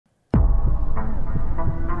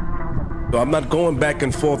So I'm not going back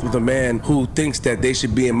and forth with a man who thinks that they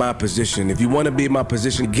should be in my position. If you want to be in my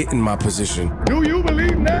position, get in my position. Do you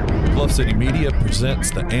believe that? Bluff City Media presents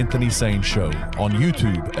The Anthony Sain Show on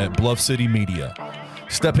YouTube at Bluff City Media.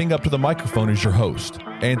 Stepping up to the microphone is your host,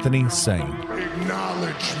 Anthony Sain.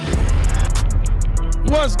 Acknowledge me.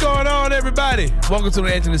 What's going on, everybody? Welcome to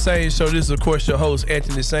The Anthony Sain Show. This is, of course, your host,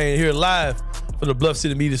 Anthony Sain, here live from the Bluff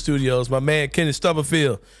City Media Studios. My man, Kenny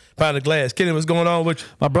Stubblefield, behind the glass. Kenny, what's going on with you?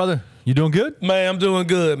 My brother, you doing good? Man, I'm doing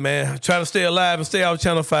good, man. Trying to stay alive and stay out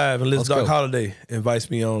Channel 5 unless Doc Holliday invites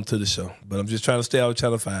me on to the show. But I'm just trying to stay out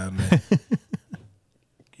Channel 5, man.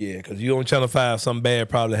 Yeah, because you on Channel 5, something bad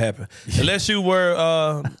probably happened. Unless you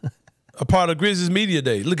were a part of Grizzlies Media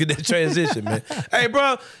Day. Look at that transition, man. Hey,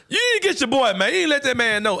 bro, you need to get your boy, man. You need to let that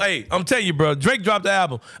man know. Hey, I'm telling you, bro, Drake dropped the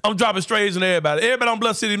album. I'm dropping strays on everybody. Everybody on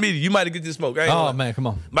Bluff City Media, you might have get this smoke. Oh, man, come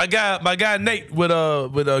on. My guy Nate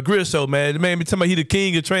with Grill Show, man. The man be talking about he the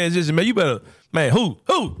king of transition, man. You better, man, who?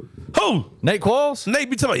 Nate Qualls? Nate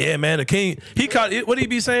be talking about, yeah, man, the king. He caught it. What he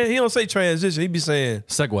be saying? He don't say transition. He be saying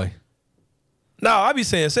Segway. No, I be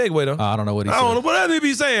saying segue, though. I don't know what he said. I don't know. Whatever he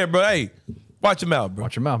be saying, bro. Hey, watch your mouth, bro.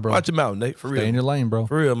 Watch your mouth, bro. Watch your mouth, Nate. For real. Stay in your lane, bro.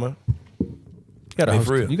 For real, man.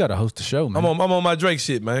 You gotta host the show, man. I'm on my Drake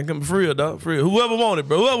shit, man. For real, dog. For real. Whoever want it,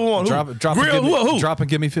 bro. Whoever want it. Drop and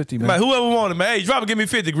give me 50, man. Whoever want it, man. Hey, drop and give me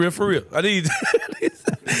 50, Grill. For real. I need.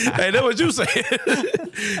 Hey, that's what you say.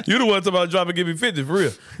 You the one talking about drop and give me 50, for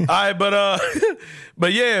real. All right,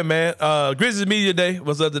 but yeah, man. Grizzlies Media Day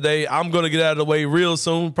was the other day. I'm gonna get out of the way real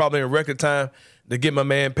soon, probably in record time, to get my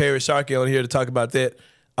man Parish Sharkey on here to talk about that.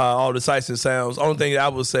 All the sights and sounds. Only thing that I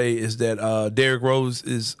will say is that Derrick Rose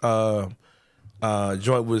is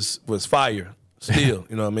joint was fire still.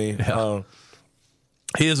 You know what I mean? Yeah.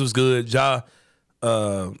 His was good. Ja,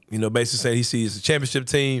 basically saying he sees the championship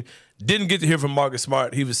team. Didn't get to hear from Marcus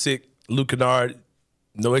Smart. He was sick. Luke Kennard,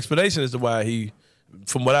 no explanation as to why he,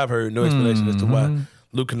 from what I've heard, no explanation as to why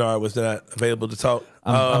Luke Kennard was not available to talk.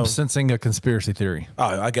 I'm sensing a conspiracy theory.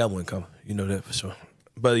 Oh, I got one coming. You know that for sure.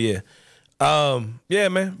 But yeah. Yeah,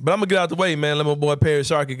 man. But I'm gonna get out the way, man. Let my boy Parish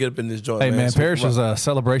Sharkey get up in this joint. Hey, man, So Parish is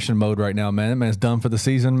celebration mode right now, man. That man's done for the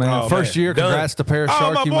season, man. First year, congrats to Parish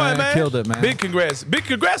Sharkey, man. Killed it, man. Big congrats. Big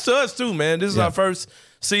congrats to us too, man. This is our first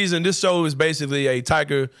season. This show is basically a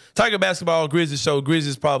Tiger basketball Grizzlies show.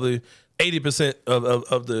 Grizzlies probably 80%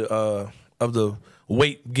 of the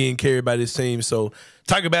weight getting carried by this team. So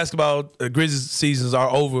Tiger basketball Grizzlies seasons are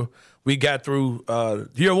over. We got through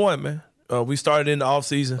year one, man. We started in the off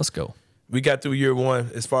season. Let's go. We got through year one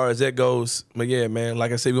as far as that goes. But yeah, man,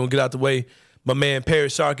 like I said, we're going to get out the way. My man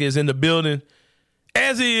Parish Sharkey is in the building,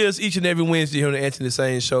 as he is each and every Wednesday here on the Anthony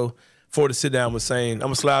Sain Show for the Sit Down with Sain. I'm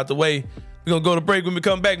going to slide out the way. We're going to go to break. When we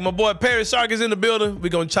come back, my boy Parish Sharkey is in the building. We're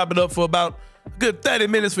going to chop it up for about a good 30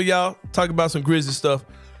 minutes for y'all. Talk about some Grizzly stuff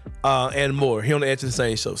and more here on the Anthony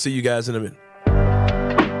Sain Show. See you guys in a minute.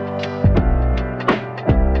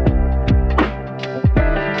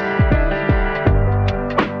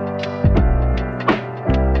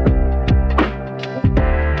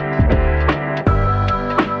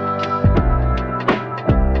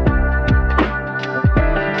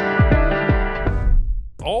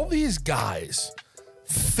 Guys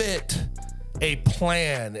fit a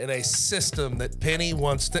plan and a system that Penny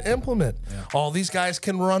wants to implement. Yeah. All these guys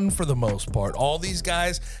can run for the most part. All these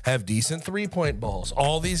guys have decent three-point balls.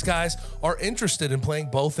 All these guys are interested in playing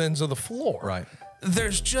both ends of the floor. Right.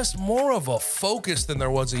 There's just more of a focus than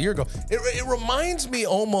there was a year ago. It reminds me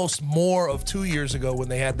almost more of 2 years ago when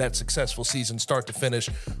they had that successful season start to finish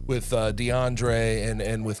with DeAndre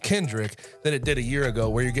and with Kendrick than it did a year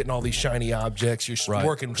ago, where you're getting all these shiny objects. You're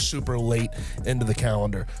working super late into the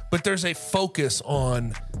calendar. But there's a focus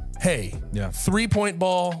on, hey, three-point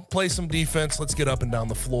ball, play some defense, let's get up and down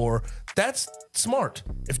the floor. That's smart.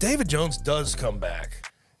 If David Jones does come back,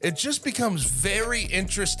 it just becomes very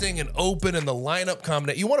interesting and open, and the lineup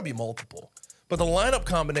combination. You want to be multiple, but the lineup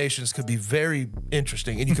combinations could be very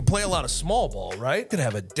interesting, and you could play a lot of small ball, right? You could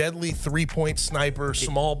have a deadly three-point sniper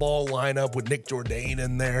small ball lineup with Nick Jourdain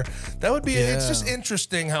in there. That would be. It's just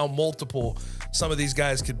interesting how multiple some of these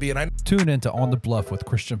guys could be. And Tune into On the Bluff with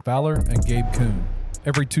Christian Fowler and Gabe Kuhn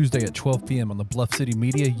every Tuesday at 12 p.m. on the Bluff City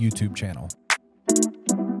Media YouTube channel.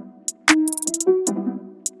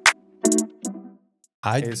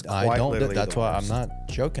 I don't. That's why I'm not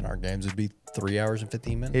joking. Our games would be 3 hours and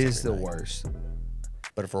 15 minutes. It is the worst.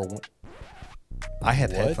 But for I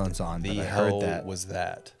had headphones on. The but I hell heard that was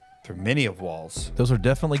that? Through many of walls. Those are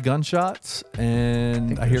definitely gunshots,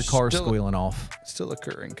 and I hear cars squealing off. Still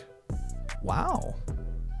occurring. Wow.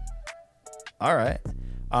 All right.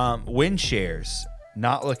 Win shares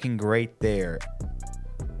not looking great there.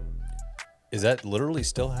 Is that literally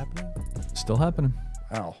still happening? Still happening.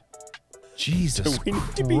 Wow. Jesus Do we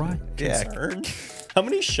need to be Christ. concerned? How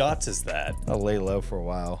many shots is that? I'll lay low for a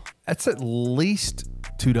while. That's at least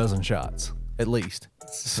 24 shots. At least.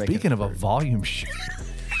 Speaking of a volume shooter.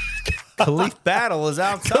 Khalif Battle is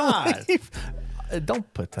outside.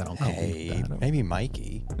 Don't put that on Khalif Hey, Battle. maybe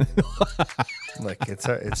Mikey. Look, it's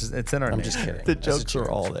in our I'm name. just kidding. The That's a jokes are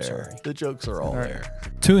joke. all I'm there. sorry. The jokes are all there.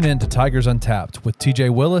 Tune in to Tigers Untapped with TJ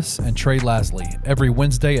Willis and Trey Lasley every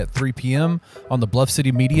Wednesday at 3 p.m. on the Bluff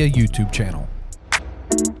City Media YouTube channel.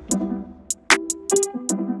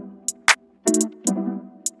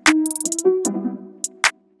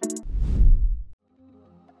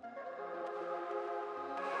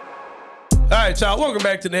 All right, y'all. Welcome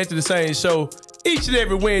back to the Anthony Sain Show. Each and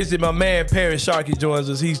every Wednesday, my man Parish Sharkey joins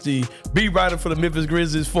us. He's the beat writer for the Memphis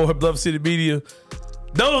Grizzlies for Bluff City Media.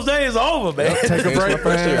 Those days are over, man. Take a break,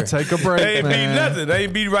 man. Take a break, They ain't beat man. nothing. They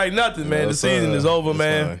ain't beat right nothing, man. The season is over,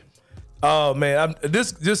 man. Oh man,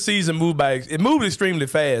 this season moved by. It moved extremely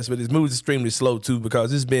fast, but it's moved extremely slow too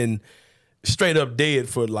because it's been straight up dead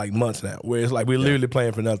for like months now. Where it's like we're literally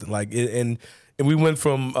playing for nothing. Like and we went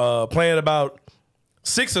from playing about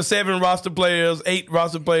 6 or 7 roster players, 8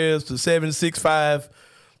 roster players to 7, 6, 5,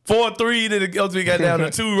 4, 3. Then it ultimately got down to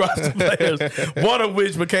 2 roster players. One of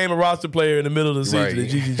which became a roster player in the middle of the season, Right.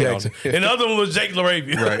 Gigi Jackson, and the other one was Jake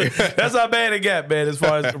LaRavia. Right. That's how bad it got, man. As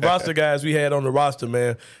far as roster guys we had on the roster,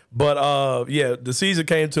 man. But yeah, the season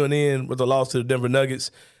came to an end with a loss to the Denver Nuggets.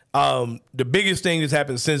 The biggest thing that's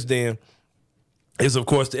happened since then is, of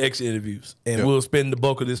course, the exit interviews, and we'll spend the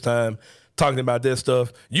bulk of this time talking about that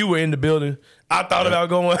stuff. You were in the building. I thought about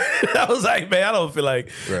going. I was like, man, I don't feel like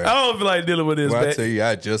dealing with this. Well, I man. tell you,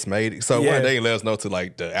 I just made it. So one day let us know to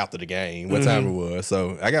like after the game what time it was.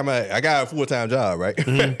 So I got a full-time job, right?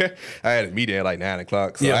 I had a meeting at like 9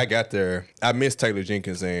 o'clock. So I got there. I missed Taylor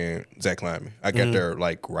Jenkins and Zach Kleiman. I got there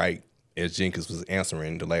like right as Jenkins was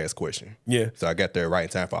answering the last question. Yeah. So I got there right in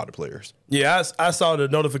time for all the players. Yeah, I saw the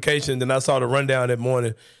notification, then I saw the rundown that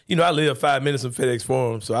morning. You know, I live 5 minutes from FedEx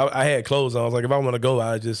Forum, so I had clothes on. I was like, if I want to go,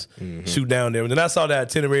 I just shoot down there. And then I saw the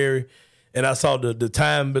itinerary, and I saw the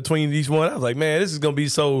time between each one. I was like, man, this is gonna be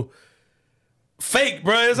so fake,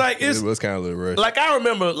 bro. It's like It was kind of a little rush. like I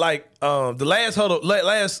remember like the last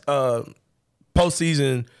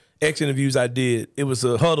postseason X interviews I did. It was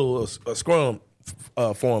a huddle, a scrum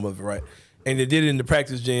form of it, right? And they did it in the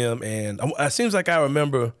practice gym, and it seems like I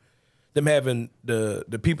remember them having the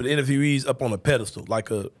people, the interviewees, up on a pedestal, like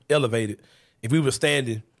elevated. If we were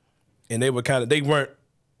standing, and they weren't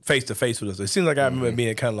face to face with us. It seems like I remember it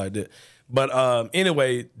being kind of like that. But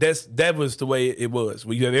anyway, that was the way it was.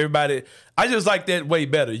 Where you have everybody. I just like that way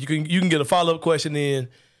better. You can get a follow up question in.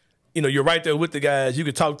 You know, you're right there with the guys. You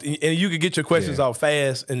could talk, and you could get your questions out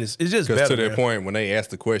fast, and it's just better. Because to that man. point, when they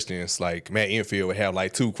asked the questions, like Matt Infield would have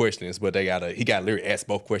like 2 questions, but he got literally ask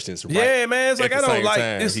both questions right. Yeah, man. It's like at I the don't same like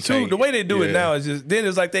time. it's He too. can't- The way they do it now is just. Then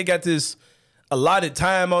it's like they got this allotted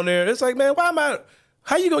time on there. It's like, man, why am I?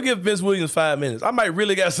 How you gonna give Vince Williams 5 minutes? I might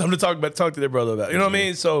really got something to talk to their brother about. You know what I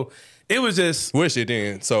mean? So it was just. Wish it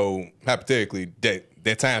didn't. So hypothetically,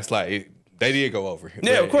 that time slot, they did go over.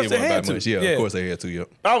 Yeah, of course It they wasn't had by to. much. Yeah, Yeah. of course they had to. Yep.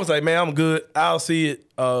 I was like, man, I'm good. I'll see it.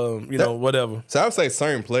 You know, whatever. So I would say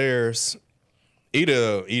certain players,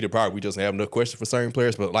 either probably we just have enough questions for certain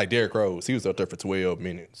players, but like Derrick Rose, he was up there for 12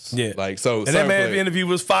 minutes. Yeah, like so. And that man's interview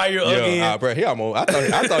was fire again. bro, he almost. I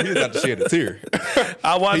thought he was about to shed a tear.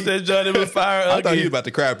 I watched that John. It was fire again. I thought he was about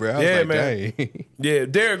to cry, bro. I was like, man. dang. Yeah,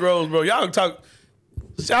 Derrick Rose, bro. Y'all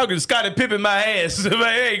can Scottie Pippen my ass. Like,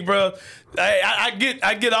 hey, bro. I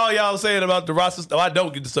get all y'all saying about the roster stuff. I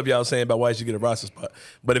don't get the stuff y'all saying about why you should get a roster spot.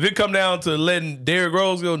 But if it come down to letting Derrick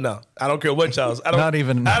Rose go, no. I don't care what y'all say. I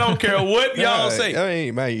don't care what y'all say. I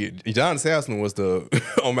mean, man, John Sasson was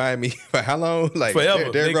on Miami for how long? Like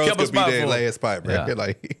Forever. Derrick They Rose kept a could be spot their for him. last spot, bro. Yeah.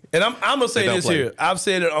 Like, And I'm gonna say don't this play. here. I've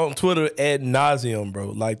said it on Twitter ad nauseum,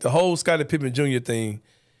 bro. Like the whole Scottie Pippen Jr. thing,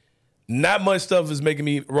 not much stuff is making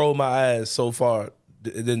me roll my eyes so far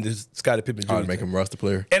than this Scottie Pippen Jr. I'd make thing. him roster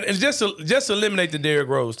player. And it's just eliminate the Derrick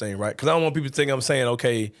Rose thing, right? Because I don't want people to think I'm saying,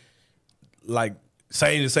 okay, like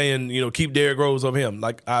Sain is saying, you know, keep Derrick Rose over him.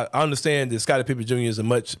 Like I understand that Scottie Pippen Jr. is a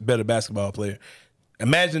much better basketball player.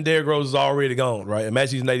 Imagine Derrick Rose is already gone, right?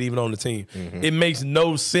 Imagine he's not even on the team. It makes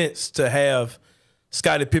no sense to have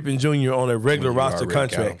Scottie Pippen Jr. on a regular roster already got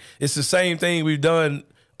contract. him. It's the same thing we've done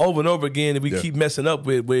over and over again that we keep messing up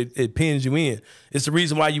with where it pins you in. It's the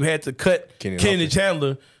reason why you had to cut Kenny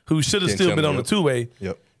Chandler, who should have still been on the two-way.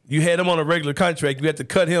 Yep. You had him on a regular contract. You had to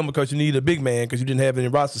cut him because you needed a big man because you didn't have any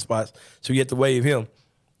roster spots, so you had to waive him.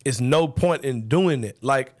 It's no point in doing it.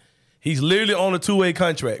 Like, He's literally on a 2-way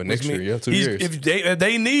contract. For next year, 2 years. If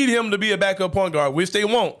they need him to be a backup point guard, which they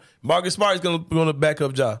won't, Marcus Smart is going to back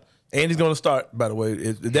up Ja. And he's going to start, by the way.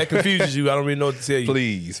 If that confuses you, I don't really know what to tell you.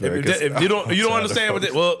 Please, man. If you don't understand what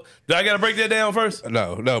that, well, do I got to break that down first?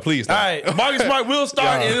 No, please All not. right, Marcus Smart will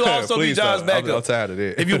start, and he'll also be Ja's backup. I'm tired of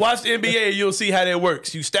that. If you watch the NBA, you'll see how that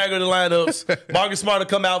works. You stagger the lineups. Marcus Smart will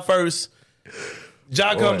come out first.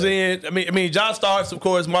 Ja comes in. I mean, Ja starts, of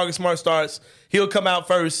course. Marcus Smart starts. He'll come out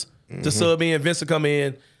first to sub in. Vince will come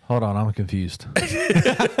in. Hold on, I'm confused.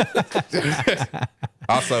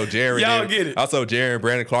 Also, Jaron. Y'all get it. Also, Jaron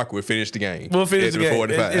Brandon Clark will finish the game. We'll finish the game.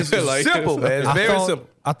 It's simple, man. It's very simple.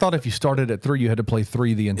 I thought if you started at 3, you had to play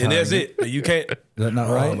 3 the entire And that's game. it. You can't. Is that not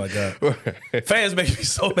right? Oh, my God. Fans make me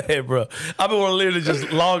so mad, bro. I've been wanting to literally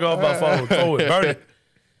just log off my phone, throw it, burn it.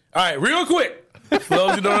 All right, real quick, for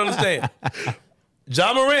those who don't understand.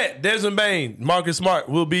 Ja Morant, Desmond Bane, Marcus Smart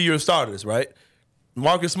will be your starters, right?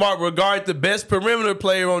 Marcus Smart will guard the best perimeter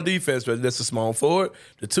player on defense, whether that's a small forward,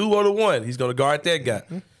 the 2 or the 1. He's going to guard that guy.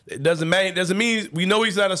 It doesn't mean we know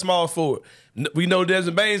he's not a small forward. We know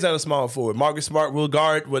Desmond Bane's not a small forward. Marcus Smart will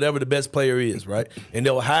guard whatever the best player is, right? And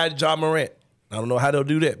they'll hide Ja Morant. I don't know how they'll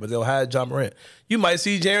do that, but they'll hide Ja Morant. You might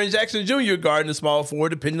see Jaren Jackson Jr. guarding the small forward,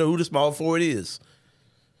 depending on who the small forward is.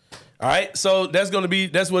 All right, so that's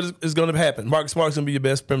what is going to happen. Marcus Smart's going to be your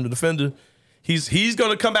best perimeter defender. He's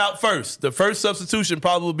going to come out first. The first substitution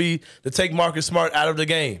probably will be to take Marcus Smart out of the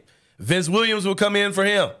game. Vince Williams will come in for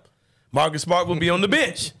him. Marcus Smart will be on the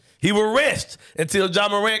bench. He will rest until Ja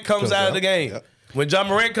Morant comes out of the game. Yep. When Ja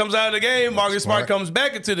Morant comes out of the game, Marcus Smart comes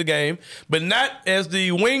back into the game, but not as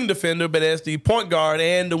the wing defender, but as the point guard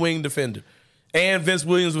and the wing defender. And Vince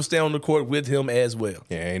Williams will stay on the court with him as well.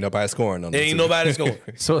 Yeah, ain't nobody scoring on this. Ain't nobody scoring.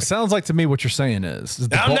 So it sounds like to me what you're saying is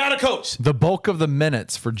I'm not a coach. The bulk of the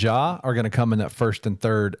minutes for Ja are going to come in that first and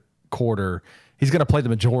third quarter. He's going to play the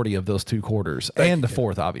majority of those 2 quarters and the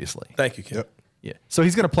fourth, obviously. Thank you, Kim. Yep. Yeah. So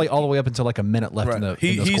he's going to play all the way up until like a minute left in those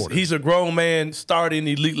quarters. He's a grown man starting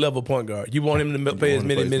elite level point guard. You want him to play as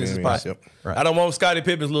many minutes as possible. Yep. Right. I don't want Scottie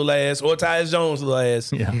Pippen's little ass or Tyus Jones' little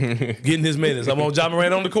ass getting his minutes. I want Ja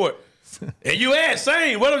Morant on the court. And you ask,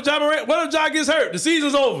 Sain, what if Ja gets hurt? The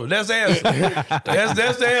season's over. That's the answer.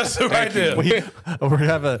 that's the answer right there. We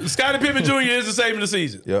have a Scottie Pippen Jr. is the same in the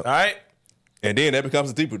season. Yep. All right? And then that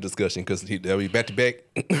becomes a deeper discussion because they'll be back-to-back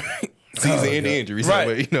season-ending injuries.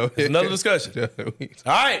 Right. So, It's another discussion. All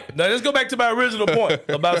right. Now, let's go back to my original point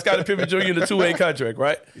about Scottie Pippen Jr. and the 2-way contract,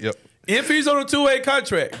 right? Yep. If he's on a 2-way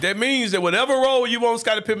contract, that means that whatever role you want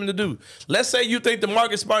Scottie Pippen to do, let's say you think the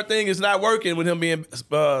Marcus Smart thing is not working with him being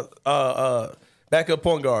backup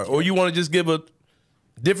point guard, or you want to just give a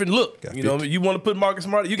different look. You know, you want to put Marcus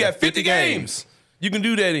Smart. You got 50 games. You can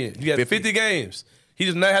do that in. You got 50 games. He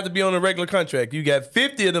does not have to be on a regular contract. You got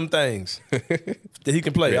 50 of them things that he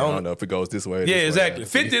can play. Yeah, I don't know if it goes this way. Or yeah, this way. exactly.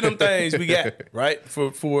 50 of them things we got right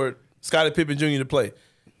for Scottie Pippen Jr. to play.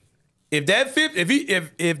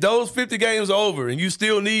 If those 50 games are over and you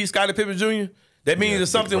still need Scottie Pippen Jr., that means that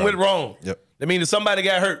something went wrong. Yep. That means that somebody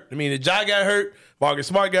got hurt. I mean, that Ja got hurt, Marcus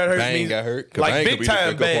Smart got hurt. Bang got hurt. Like big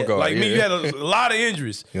time bad. Like me, you had a lot of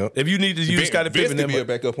injuries. Yep. If you need to use Scottie Pippen, Vince could be a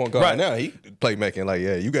backup point guard now. He playmaking like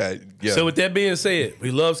you got. Yeah. So with that being said,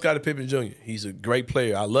 we love Scottie Pippen Jr. He's a great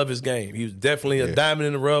player. I love his game. He was definitely a diamond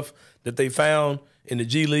in the rough that they found in the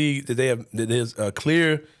G League. That is a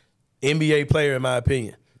clear NBA player in my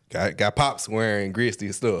opinion. Got pops wearing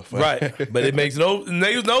Grizzlies stuff. Right. But it makes no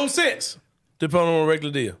sense to put on a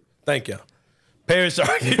regular deal. Thank y'all. Parish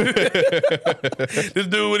Sharkey. This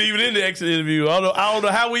dude wasn't even in the exit interview. I don't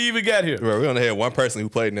know how we even got here. Bro, we only had one person who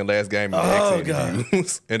played in the last game in the exit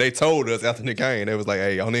interviews. And they told us after the game, they was like,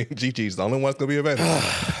 hey, only GG's the only one's going to be available.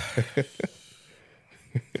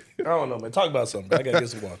 I don't know, man. Talk about something. I got to get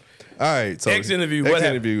some water. All right. So Exit interview. What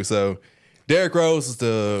happened? So Derrick Rose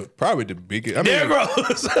is probably the biggest. Derrick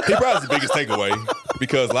Rose. He probably is the biggest takeaway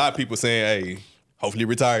because a lot of people saying, hey, hopefully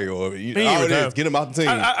retire or get him out the team.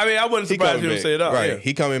 I wasn't surprised him to say it out. Right. Yeah.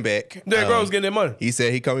 He coming back. Derrick Rose getting that money. He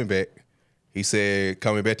said he coming back. He said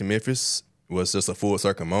coming back to Memphis was just a full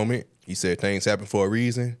circle moment. He said things happen for a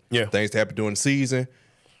reason. Yeah. Things happen during the season.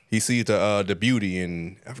 He sees the beauty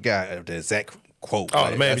in, I forgot the exact quote.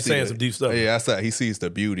 Oh, man, he's saying some deep stuff. Yeah, I saw he sees the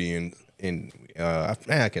beauty in I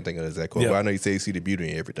can't think of the exact quote, but I know he said he see the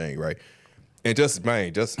beauty in everything, right? And he's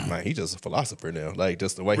just a philosopher now. Like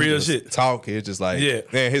just the way he just talk, it's just like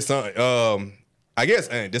man, his son. I guess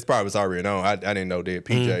and this part was already known. I didn't know that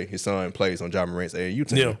PJ, his son, plays on Ja Morant's AAU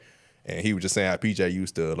team. And he was just saying how PJ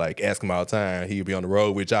used to like ask him all the time. He'd be on the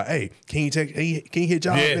road with Ja. Hey, can you hit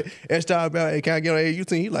Ja? Ask Ja about, hey, can I get on the AU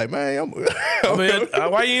team? He like, man,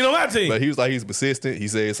 why you ain't on my team? But he was like, he's persistent. He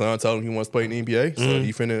said his son told him he wants to play in the NBA, so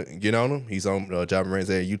he finna get on him. He's on Ja Morant's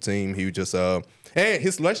AU team. He was just and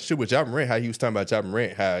his relationship with Ja Morant, how he was talking about Ja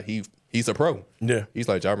Morant, how he's a pro. Yeah, he's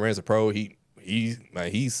like, Ja Morant's a pro. He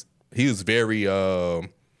was very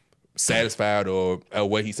satisfied or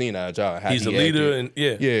what he's seen out of Ja. He's a leader, and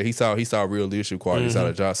he saw real leadership qualities out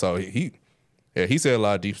of Ja. So he said a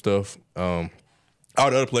lot of deep stuff. All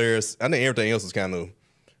the other players, I think everything else was kind of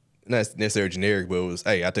not necessarily generic, but it was,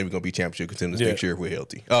 hey, I think we're gonna be championship contenders next year if we're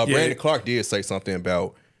healthy. Brandon Clark did say something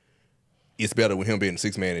about it's better with him being the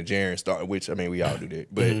 6th man and Jaren start, which I mean we all do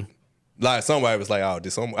that, but. Like somebody was like,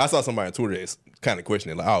 I saw somebody on Twitter that's kind of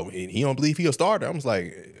questioning, like, oh, he don't believe he'll start. I was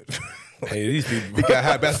like, hey, these people he got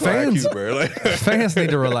high basketball IQ, bro. Like, fans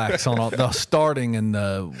need to relax on the starting and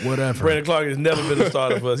the whatever. Brandon Clark has never been a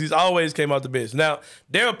starter for us. He's always came off the bench. Now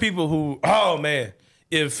there are people who, oh man,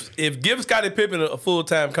 if give Scottie Pippen a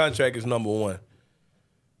full-time contract is number 1,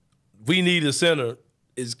 we need a center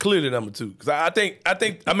is clearly number 2. Because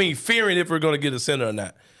I mean, fearing if we're going to get a center or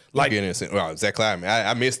not. Like Zach Kleiman,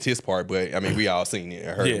 I missed his part, but I mean we all seen it.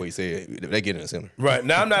 I heard what he said. They get in the center. Right.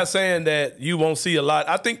 Now I'm not saying that you won't see a lot.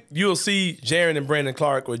 I think you'll see Jaren and Brandon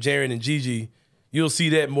Clark or Jaren and Gigi. You'll see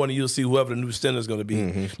that more than you'll see whoever the new center is going to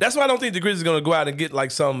be. That's why I don't think the Grizzlies are going to go out and get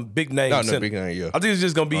like some big name center. No big name, yeah. I think it's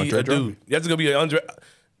just going to be a dude. That's going to be an Andre.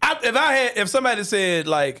 If somebody said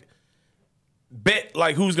like bet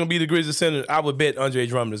like who's going to be the Grizzlies center, I would bet Andre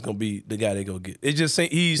Drummond is going to be the guy they go get. It just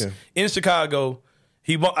he's in Chicago.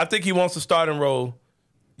 I think he wants to start and roll.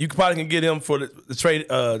 You probably can get him for the trade,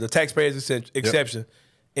 the taxpayers exception,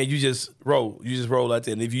 and you just roll. You just roll out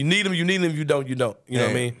there. And if you need him, you need him. If you don't, you don't. You know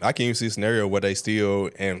what I mean? I can even see a scenario where they still,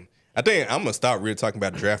 and I think I'm gonna stop really talking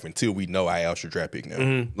about the draft until we know our actual draft pick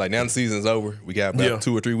now. Like now the season's over. We got about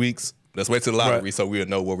 2 or 3 weeks. Let's wait till the lottery so we'll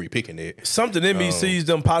know where we're picking it. Something in me sees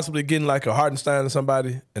them possibly getting like a Hartenstein or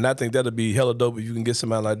somebody, and I think that'll be hella dope if you can get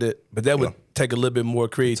somebody like that. But that would take a little bit more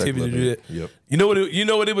creativity to do that. Yep. You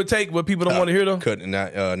know what it would take? What people don't want to hear though? Cutting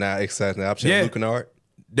not exercising the option. Luke Kennard.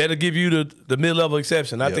 That'll give you the mid-level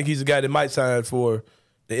exception. I think he's a guy that might sign for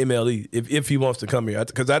the MLE if he wants to come here,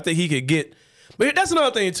 because I think he could get. But that's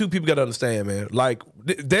another thing too. People got to understand, man. Like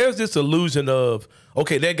there's this illusion of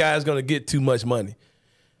okay, that guy's going to get too much money.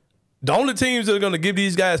 The only teams that are going to give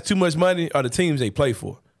these guys too much money are the teams they play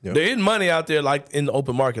for. Yep. There isn't money out there like in the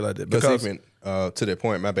open market like that. Because even to that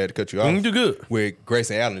point, my bad to cut you off. You do good. Where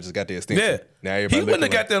Grayson Allen just got the extension. Yeah. Now everybody he wouldn't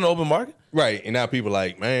have got that in the open market. Right. And now people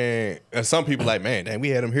like, man, and some people like, man, damn, we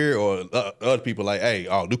had him here. Or other people like, hey,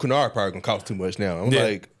 Luke Kennard probably going to cost too much now. I'm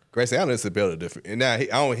like, Grayson Allen is a better defender. And now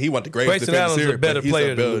he want the greatest defender. Grayson Allen's a better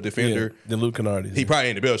player defender than Luke Kennard is. He probably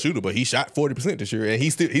ain't the better shooter, but he shot 40% this year, and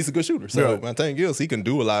he's a good shooter. So my thing is, he can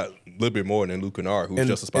do a little bit more than Luke Kennard, who's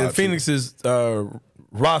just a spot. And Phoenix's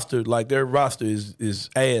roster, like their roster is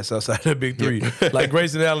ass outside the big three. Like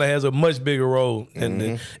Grayson Allen has a much bigger role,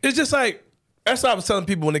 and it's just like that's what I was telling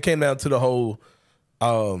people when it came down to the whole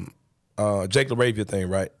Jake LaRavia thing.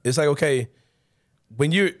 Right? It's like okay.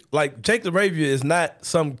 When you're like Jake LaRavia is not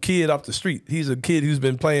some kid off the street. He's a kid who's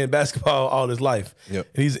been playing basketball all his life. Yep.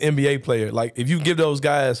 And he's an NBA player. Like if you give those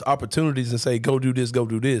guys opportunities and say, go do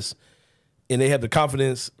this, and they have the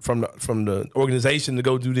confidence from the organization to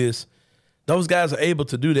go do this, those guys are able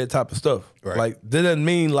to do that type of stuff. Right. Like that doesn't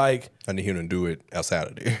mean like I need him to do it outside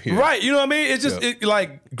of there. Right. You know what I mean? It's just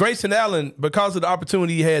like Grayson Allen, because of the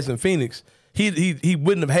opportunity he has in Phoenix, he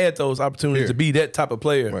wouldn't have had those opportunities to be that type of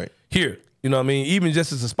player here. You know what I mean? Even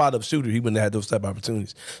just as a spot-up shooter, he wouldn't have had those type of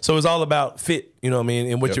opportunities. So it's all about fit, you know what I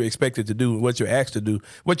mean, and what you're expected to do, what you're asked to do,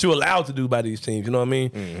 what you're allowed to do by these teams, you know what I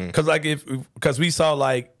mean? Because we saw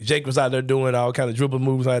like Jake was out there doing all kind of dribble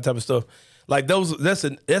moves, all that type of stuff. Like that's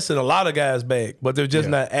in a lot of guys' bag, but they're just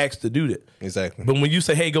not asked to do that. Exactly. But when you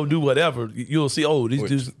say, hey, go do whatever, you'll see, these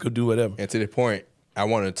dudes could do whatever. And to the point, I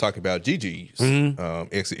want to talk about Gigi's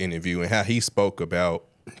exit interview and how he spoke about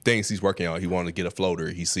things he's working on. He wanted to get a floater.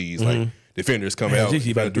 He sees like defenders come out.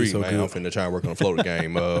 Gigi better be so good. I'm finna try and work on a floater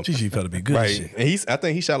game. Gigi better be good. Right. And I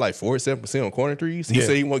think he shot like 47% on corner threes. He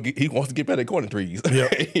said he wants to get better at corner threes.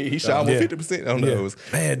 Yep. He shot almost 50% on those.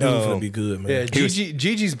 Man, dude, finna be good, man. Yeah,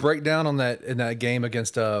 Gigi's breakdown on that in that game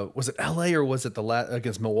against was it LA or was it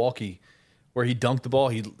against Milwaukee, where he dunked the ball.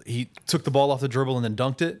 He took the ball off the dribble and then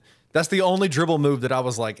dunked it. That's the only dribble move that I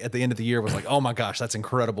was like at the end of the year was like, oh my gosh, that's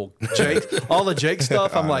incrhilarious. Jake, all the Jake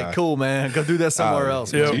stuff, I'm like, cool, man, go do that somewhere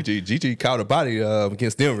else. Gigi caught a body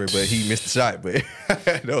against Denver, but he missed the shot. But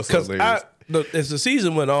that was hilarious. As the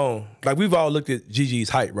season went on, like we've all looked at Gigi's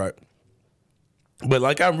height, right? But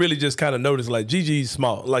like I really just kind of noticed like Gigi's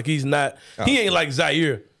small. Like he's not. He ain't like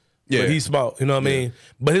Zaire. Yeah. But he's small. You know what I mean?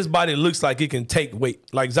 But his body looks like it can take weight.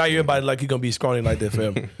 Like Zaire body like he gonna be scrawny like that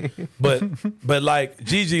forever. but like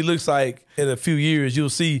Gigi looks like in a few years you'll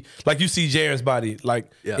see like you see Jaren's body like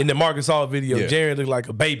in the Marcus Hall video. Jaren looked like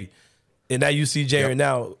a baby. And now you see Jaren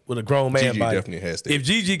now with a grown man Gigi body. Definitely has that. If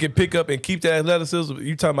Gigi can pick up and keep that athleticism,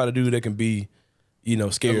 you talking about a dude that can be, you know,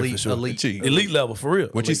 scary for sure. Elite level for real.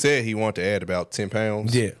 Which he said he wanted to add about 10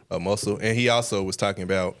 pounds of muscle. And he also was talking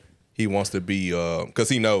about he wants to be because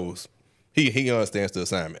he knows he understands the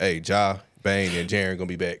assignment. Hey, Ja, Bane, and Jaren gonna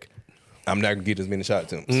be back. I'm not gonna get as many shot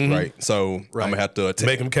attempts, right? So I'm gonna have to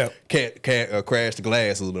make him count. Can't crash the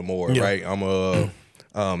glass a little bit more, right? I'm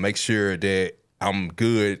gonna make sure that I'm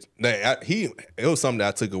good. It was something that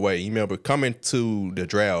I took away. You remember coming to the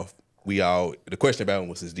draft, the question about him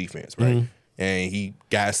was his defense, right? And he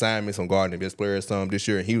got assignments on guarding the best players this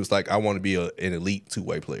year. And he was like, I want to be an elite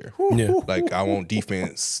two-way player. Like I want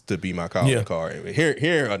defense to be my calling card.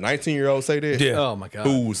 Hearing a 19-year-old say that, oh my God,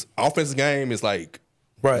 whose offensive game is like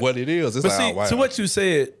what it is. It's but like, see, oh, wow. to what you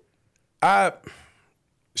said,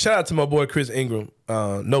 shout out to my boy Chris Ingram,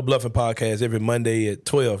 No Bluffing Podcast every Monday at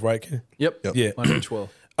 12, right, Ken? Yep. Yeah. Monday at 12.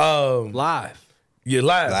 Live. Yeah,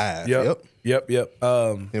 live. Yep.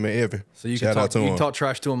 Him and Evan. So you can talk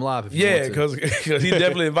trash to him live if you want to. because he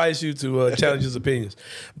definitely invites you to challenge his opinions.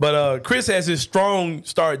 But Chris has his strong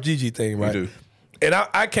start Gigi thing, right? We do. And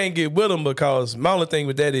I can't get with him because my only thing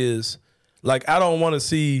with that is, like, I don't want to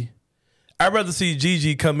see – I'd rather see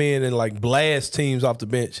Gigi come in and, like, blast teams off the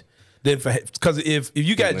bench than for – because if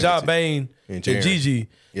you got Ja Bane and Gigi,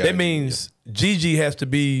 that means Gigi has to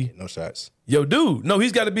be – no shots. Yo, dude. No,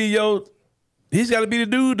 he's got to be he's got to be the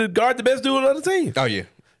dude to guard the best dude on the team. Oh, yeah.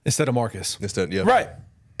 Instead of Marcus. Right.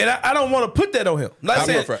 And I don't want to put that on him. Not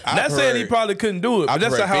saying he probably couldn't do it, but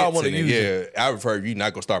that's how I want to use it. I prefer you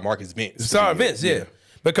not going to start Marcus Vince. Start Vince,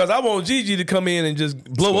 because I want Gigi to come in and just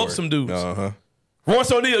blow up some dudes.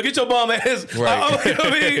 Royce O'Neal, get your bum ass. Right. I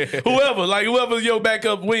mean, whoever your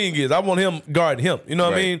backup wing is, I want him guarding him. You know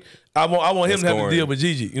what I mean? I want him to have to deal with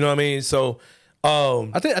Gigi. You know what I mean? So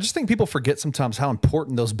I just think people forget sometimes how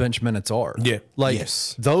important those bench minutes are. Yeah. Like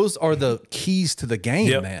those are the keys to the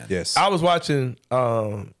game, man. Yes. I was watching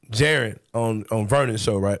Jaren on Vernon's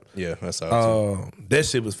show, right? Yeah, that's awesome. That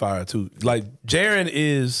shit was fire too. Like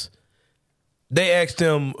Jaren they asked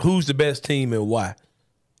him who's the best team and why.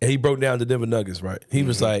 And he broke down the Denver Nuggets, right? He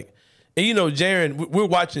was like, and you know, Jaren, we're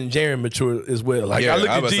watching Jaren mature as well. Like I look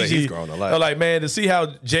at Gigi, I'm like, man, to see how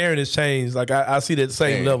Jaren has changed, like I see that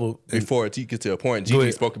same level. Before it gets to a point,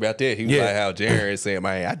 Gigi spoke about that. He was like how Jaren is saying,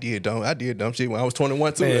 man, I did dumb shit when I was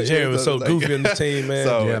 21 too. Man, Jaren was so goofy on the team, man.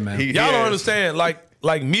 So, yeah, man. Y'all don't understand,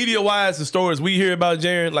 like media-wise, the stories we hear about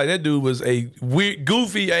Jaren, like that dude was a weird,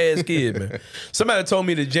 goofy-ass kid, man. Somebody told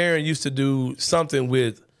me that Jaren used to do something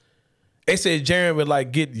with, they said Jaren would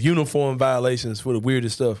like get uniform violations for the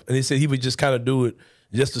weirdest stuff. And he said he would just kind of do it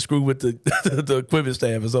just to screw with the equipment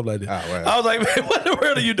staff or something like that. Oh, wow. I was like, man, what in the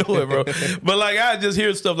world are you doing, bro? But like, I just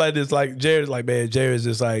hear stuff like this. Like Jaren's like, man, Jaren's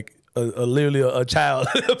just like literally a child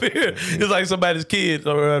up here. It's like somebody's kid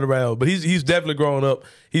running around. But he's definitely grown up.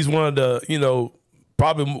 He's one of the, you know,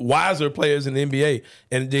 probably wiser players in the NBA.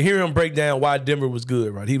 And to hear him break down why Denver was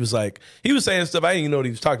good, right? He was saying stuff I didn't even know what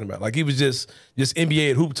he was talking about. Like he was just NBA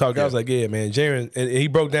and hoop talk. I was like, yeah, man, Jaren. And he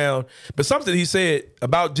broke down. But something he said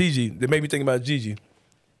about Gigi that made me think about Gigi.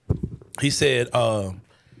 He said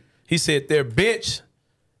their bench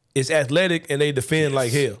is athletic and they defend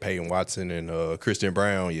like hell. Peyton Watson and Christian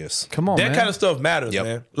Brown, yes. Come on, that kind of stuff matters,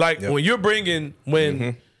 man. Like when you're bringing,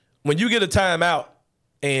 when you get a timeout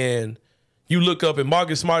and you look up and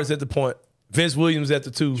Marcus Smart is at the point, Vince Williams at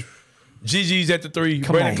the 2, Gigi's at the 3,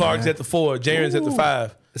 Brandon Clark's at the 4, Jaren's at the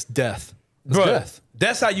 5. It's death. It's death.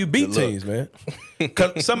 That's how you beat teams, man.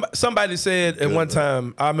 Because somebody said at one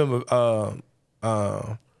time, I remember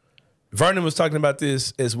Vernon was talking about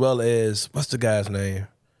this as well as, what's the guy's name?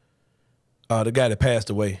 The guy that passed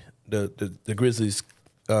away, the Grizzlies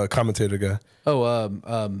commentator guy.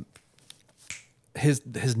 Oh,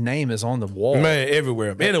 his name is on the wall. Man,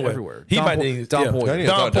 everywhere. Anyway, everywhere. He Don might need Don Poirier.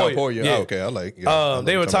 Don Poirier. Yeah. Oh, okay, I like. Yeah,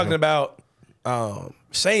 they were talking about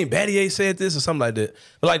Sain Battier said this or something like that.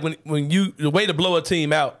 But like when you the way to blow a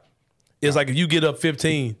team out is like if you get up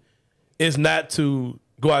 15, it's not to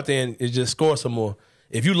go out there and just score some more.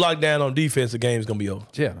 If you lock down on defense, the game's gonna be over.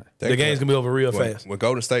 Yeah, the game's gonna be over real fast. When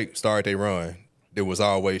Golden State started their run, there was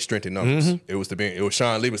always strength in numbers. It was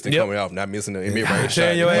Sean Livingston coming off, not missing the mid-range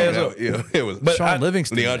shot. Your ass up. Yeah, it was Sean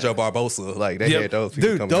Livingston, Leandro Barbosa. Like they had those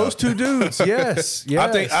people dude. Those two dudes, yes.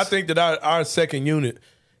 I think that our second unit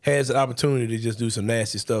has an opportunity to just do some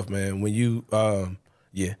nasty stuff, man. When you,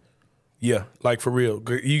 like for real.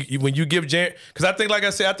 When you give Jaren, because I think, like I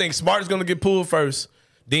said, I think Smart is going to get pulled first.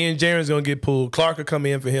 Then Jaren's going to get pulled. Clark will come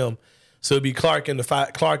in for him. So it'll be Clark and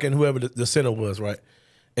whoever the center was, right?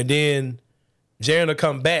 And then Jaren will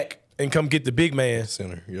come back and come get the big man.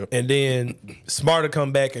 Center, yep. And then Smart will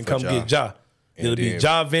come back and come get Ja. It'll be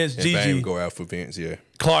Ja, Vince, and Gigi. Bang go out for Vince, yeah.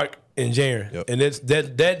 Clark and Jaren. Yep. And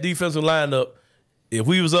that defensive lineup, if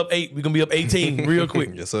we was up 8, we're going to be up 18 real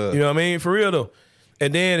quick. Yes, sir. You know what I mean? For real, though.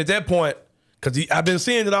 And then at that point, because I've been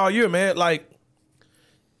seeing it all year, man, like,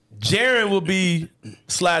 Jaren will be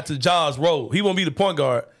slide to Ja's role. He won't be the point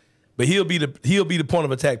guard, but he'll be the point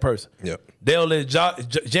of attack person. Yep. They'll let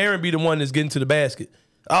Jaren be the one that's getting to the basket.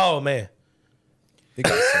 Oh man.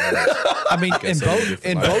 I mean, in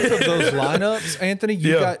both of those lineups, Anthony,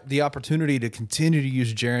 you got the opportunity to continue to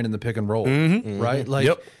use Jaren in the pick and roll, right? Like,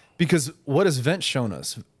 because what has Vince shown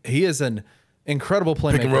us? He is an incredible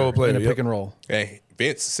playmaker pick and roll player, in a pick and roll. Hey,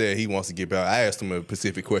 Vince said he wants to get better. I asked him a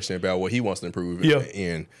specific question about what he wants to improve in.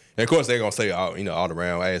 And of course, they're gonna say all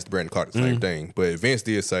around. I asked Brandon Clark the same thing, but Vince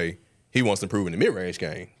did say he wants to improve in the mid range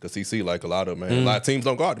game because he see like a lot of teams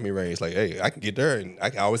don't guard the mid range. Like, hey, I can get there and I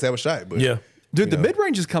can always have a shot. But dude, the mid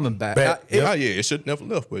range is coming back. It should never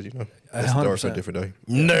left, but that's a dark, different day.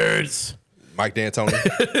 Nerds. Mike D'Antoni,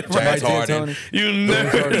 James Harden, you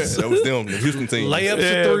nerds. That was them, the Houston team. Layups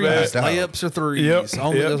or threes. Layups or threes.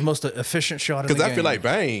 Only the most efficient shot in the game. Because I feel like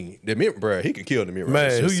Bang, the mid, bro, he could kill the mid range.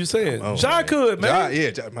 Man, who you saying? Ja could,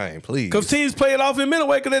 man. Ja, man, please. Because teams play it off in middle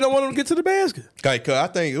way because they don't want him to get to the basket. Cause I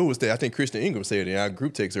think it was that. I think Christian Ingram said in our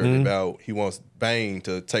group text earlier about he wants Bang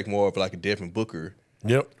to take more of like a Devin Booker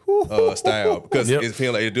style because it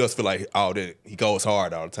feel like it does feel like that he goes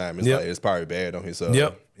hard all the time. It's like it's probably bad on his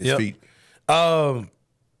feet. I'm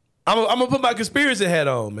gonna put my conspiracy hat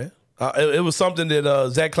on, man. It was something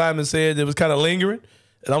that Zach Kleiman said that was kind of lingering,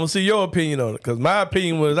 and I'm gonna see your opinion on it because my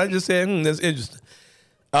opinion was I just said that's interesting.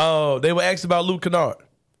 They were asked about Luke Kennard,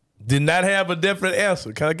 did not have a definite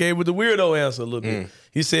answer. Kind of gave with the weirdo answer a little bit.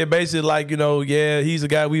 He said basically like he's a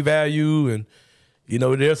guy we value, and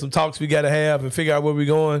there's some talks we got to have and figure out where we're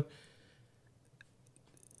going.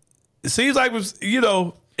 It seems like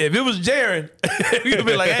if it was Jaren, you'd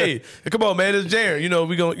be like, "Hey, come on, man, it's Jaren."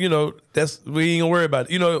 We ain't gonna worry about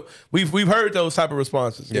it. We've heard those type of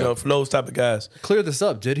responses, from those type of guys. Clear this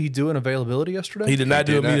up. Did he do an availability yesterday? He did not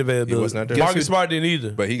do immediate availability. He was not there. Marcus Smart didn't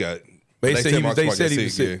either. But he got. They said he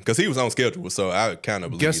was sick because he was on schedule, so I kind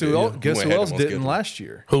of believe. Guess who else didn't last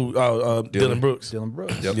year? Who? Dylan Brooks. Dylan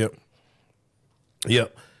Brooks.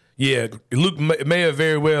 Yep. Yeah, Luke may have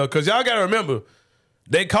very well because y'all got to remember.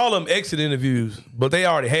 They call them exit interviews, but they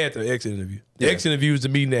already had the exit interview. The exit interview is the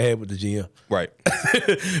meeting they had with the GM. Right.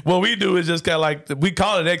 What we do is just kind of like, we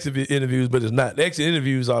call it exit interviews, but it's not. The exit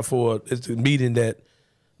interviews are it's the meeting that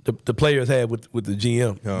the players had with the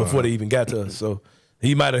GM before they even got to us. So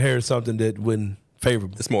he might have heard something that wasn't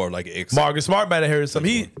favorable. It's more like an exit. Marcus Smart might have heard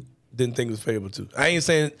something he didn't think was favorable too. I ain't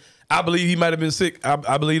saying, I believe he might have been sick.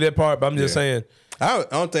 I believe that part, but I'm just saying. I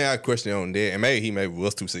don't think I question on that, and maybe he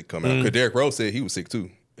was too sick to come out because Derrick Rose said he was sick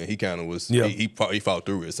too, and he kind of was. He fought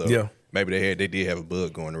through it, so maybe they did have a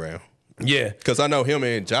bug going around. Yeah, because I know him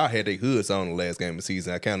and Ja had their hoods on the last game of the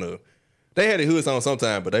season. They had their hoods on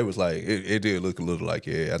sometime, but they was like it did look a little like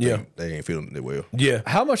I think they ain't feeling it well. Yeah,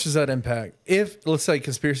 how much does that impact if let's say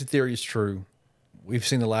conspiracy theory is true? We've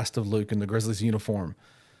seen the last of Luke in the Grizzlies uniform.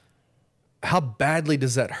 How badly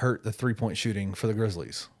does that hurt the 3-point shooting for the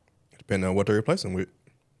Grizzlies? Depending on what they're replacing with.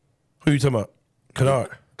 Who you talking about? Kennard.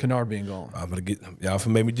 Kennard being gone. I'm gonna get y'all for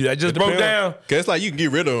make me do that. I just broke down. Cause it's like you can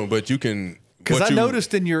get rid of him, but you can. Because I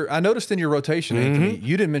noticed in your rotation, Anthony,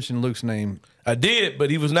 you didn't mention Luke's name. I did, but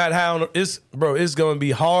he was not high on. It's gonna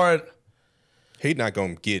be hard. He's not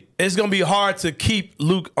gonna get. It's gonna be hard to keep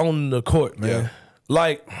Luke on the court, man.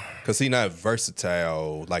 Like, cause he's not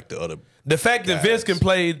versatile like the other. The fact that Vince can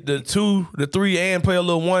play the 2, the 3, and play a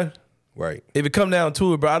little 1. Right. If it come down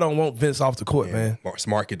to it, bro, I don't want Vince off the court, man.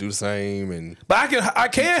 Smart can do the same, but I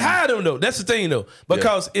can't hide him though. That's the thing though,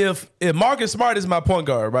 because if Marcus Smart is my point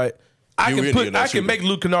guard, right, I can make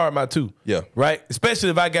Luke Kennard my 2. Yeah. Right. Especially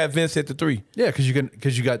if I got Vince at the 3. Yeah, because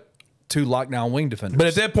you got 2 lockdown wing defenders. But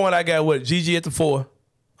at that point, I got Gigi at the 4.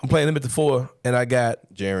 I'm playing him at the 4, and I got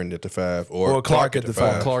Jaren at the 5, or Clark at the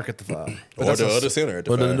 5. Clark at the 5, or the other center at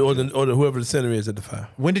the 5, or whoever the center is at the 5.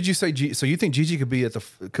 When did you say so? You think Gigi could be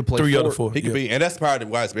could play 3 4? or the 4? He could be, and that's probably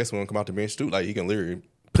why it's best when he come out the bench too. Like he can literally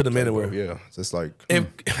put him anywhere. Yeah, it's just like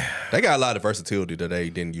they got a lot of versatility that they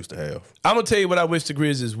didn't used to have. I'm gonna tell you what I wish the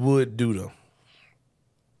Grizzlies would do though.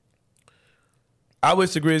 I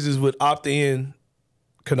wish the Grizzlies would opt in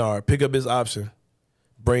Kennard, pick up his option,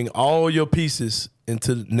 bring all your pieces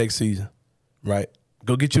into the next season, right?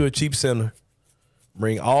 Go get you a cheap center.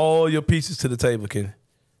 Bring all your pieces to the table, Kenny.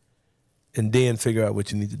 And then figure out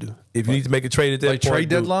what you need to do. If you need to make a trade at that point. Like trade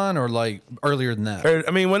deadline or like earlier than that?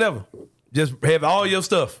 I mean, whenever. Just have all your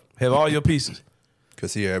stuff. Have all your pieces.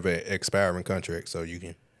 Because he have an expiring contract, so you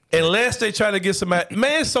can. Unless they try to get somebody.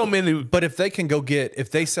 Man, so many. But if they can go get,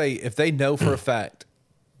 if they know for a fact,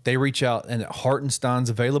 they reach out and Hartenstein's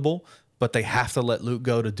available, but they have to let Luke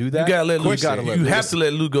go to do that. You gotta let Luke. You have to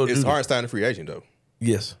let Luke go. Is Hartenstein a free agent though?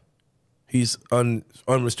 Yes, he's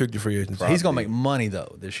unrestricted free agent. He's gonna make money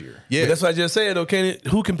though this year. Yeah, but that's what I just said. Okay,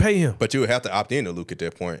 who can pay him? But you would have to opt in to Luke at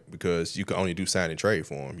that point because you can only do sign and trade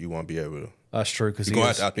for him. You won't be able to. That's true because you're going to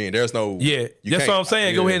have to opt in. There's no. Yeah, that's what I'm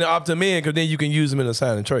saying. Go ahead and opt him in because then you can use him in a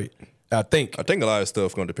sign and trade. I think a lot of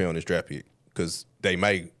stuff going to depend on this draft pick because they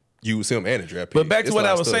might use him and a draft pick. But back to what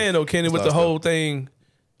I was saying though, Kenny, with the whole thing.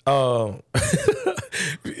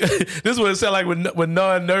 This is what it sounds like when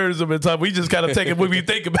non-nerds have been talking. We just kind of take it when we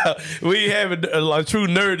think about. We have a true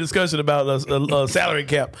nerd discussion about a salary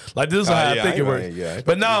cap. Like this is how I think it works.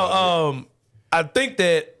 But now, I think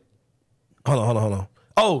that. Hold on.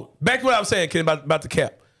 Oh, back to what I was saying, Kenny, about the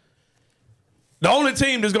cap. The only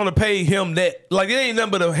team that's going to pay him that, like, it ain't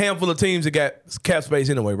nothing but a handful of teams that got cap space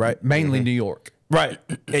anyway, right? Mainly New York. Right.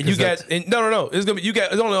 And you got, no. It's going to be,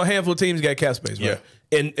 it's only a handful of teams that got cap space, right?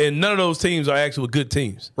 Yeah. And none of those teams are actual good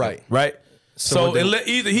teams. Right. Right? So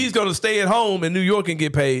either he's going to stay at home in New York and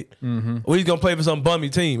get paid, or he's going to play for some bummy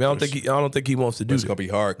team. I don't think he wants to do that. It's going to be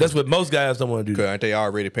hard. That's what most guys don't want to do. Aren't they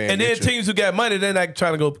already paying? And then teams who got money, they're not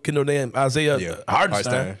trying to go get no damn Isaiah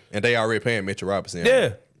Hartenstein. And they already paying Mitchell Robinson.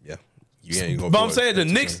 Yeah. But I'm saying the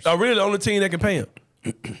Knicks are really the only team that can pay him.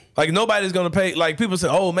 Like nobody's gonna pay. Like people say,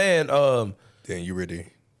 "Oh man, then you really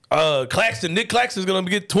Nick Claxton's gonna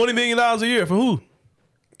get $20 million a year for who?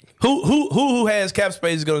 Who has cap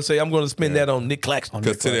space is gonna say I'm gonna spend that on Nick Claxton?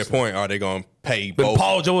 Because to that point, are they gonna pay but both?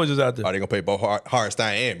 Paul George is out there. Are they gonna pay both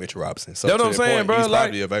Hartenstein and Mitchell Robinson? So you know what I'm saying, bro? He's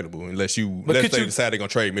probably available unless they decide they're gonna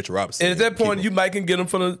trade Mitchell Robinson. And at that point, you might can get him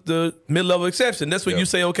for the mid-level exception. That's when you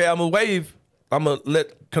say, okay, I'm gonna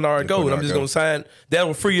let Kennard go, and I'm just gonna sign. That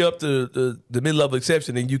will free up the mid-level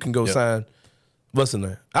exception, and you can go sign. What's in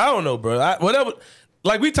there? I don't know, bro. Whatever.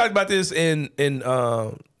 Like we talked about this in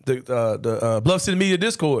the Bluff City Media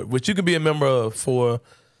Discord, which you can be a member of for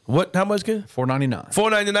what? How much, Ken? $4.99.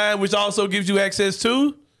 $4.99, which also gives you access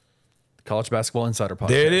to College Basketball Insider Podcast.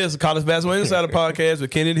 There it is, the College Basketball Insider Podcast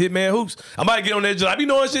with Kenny the Hitman Hoops. I might get on that. I be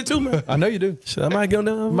knowing shit too, man. I know you do. Shit, I might get on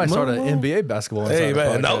there. You might start an NBA Basketball Insider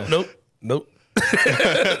Podcast. Nope. Nope.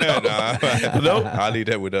 I'll leave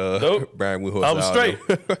that with Brian Woodhorse. I'm straight.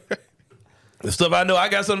 The stuff I know, I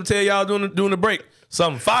got something to tell y'all during the break.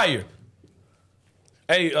 Something fire.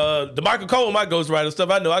 Hey, DeMarco Cole, my ghostwriter,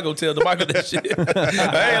 stuff I know, I go tell DeMarco that shit.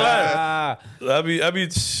 I ain't lying.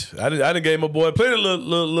 I done gave my boy plenty of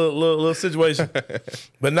little situation.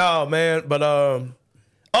 But no, man. But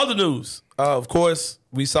other news, of course,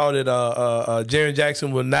 we saw that Jaren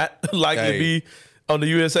Jackson will not likely be on the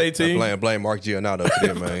USA team. Blame Mark Giannotto for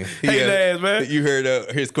that, man. Ass, man. You heard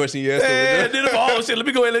his question yesterday? Oh, shit. Let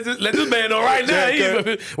me go ahead and let this man know right now.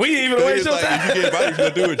 We ain't even waste your time. If you get invited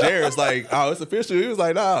to do it, Jaren's like, oh, it's official. He was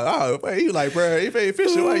like, no. He was like, bro, if it ain't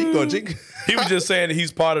official, why you gonna jinx? He was just saying that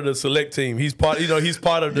he's part of the select team. He's part of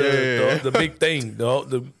the big thing.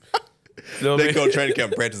 They go training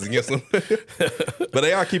camp practice against them. But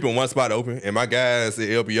they are keeping one spot open. And my guys at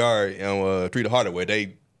LBR and Treat Hardaway,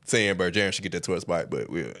 they saying bro, Jaren should get that 12th spot,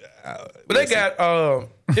 but they got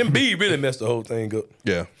Embiid really messed the whole thing up.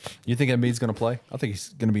 Yeah. You think Embiid's going to play? I think he's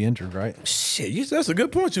going to be injured, right? Shit, that's a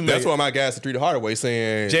good point you made. That's why my guys at Treat Hardaway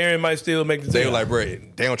saying Jaren might still make the team. They were like, bro, they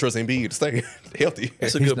don't trust Embiid to stay healthy.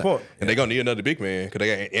 That's a good point. And they're going to need another big man because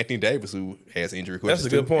they got Anthony Davis who has injury questions.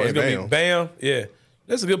 That's a good point. It's going to be Bam. Yeah.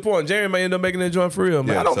 That's a good point. Jaren may end up making that joint for real,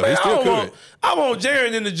 man. Yeah, I want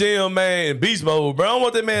Jaren in the gym, man, in beast mode, bro. I don't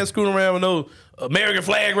want that man screwing around with no American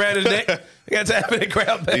flag around his neck. I got time for that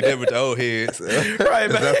crap, man. He did with the old heads.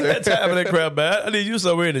 Right, man. I got time for that crap, man. I need you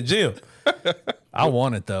somewhere in the gym. I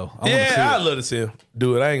want it, though. I'd love to see him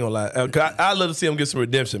do it. I ain't going to lie. I'd love to see him get some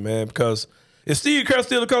redemption, man, because is Steve Kerr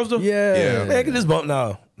still the coach, though? Yeah. Man, get this bump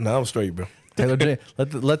now. No, I'm straight, bro. Taylor J,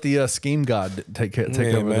 let the scheme god take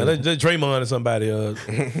over, man. Let Draymond or somebody go.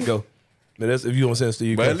 But that's if you don't send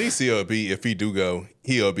Steve. But at least if he do go,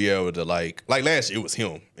 he'll be able to like last year it was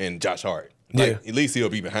him and Josh Hart. At least he'll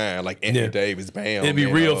be behind like Anthony Davis, Bam. It'd be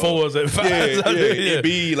real fours at five. It'd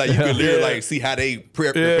be like you could literally see how they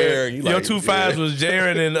prepare. Your 2 5s was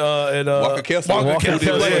Jaren and Walker Kessler.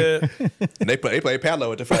 And they play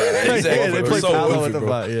Paolo at the 5. They play Paolo at the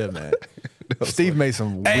 5. Yeah, man. Steve made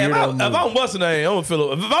some Hey, if weirdo moves. I'm what's the name, I'm gonna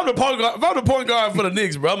feel. If I'm the point guard for the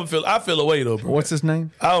Knicks, bro, I feel away though, bro. What's his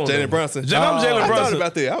name? I don't know. Jalen Brunson. I'm Jalen I Brunson. thought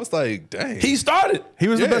about that. I was like, dang. He started. He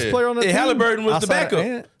was the best player on the team. And Halliburton was the Outside backup.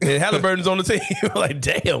 Ant. And Halliburton's on the team. Like,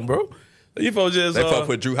 damn, bro. You folks just They fuck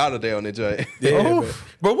with Drew Holiday on that joint. yeah, man.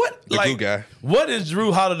 Bro, what The glue guy. what is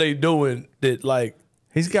Drew Holiday doing that like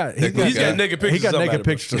He's got he's got naked pictures? He got of somebody, naked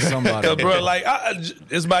bro. pictures of somebody. 'Cause, bro, like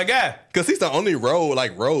it's my guy. Because he's the only role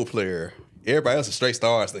player. Everybody else is straight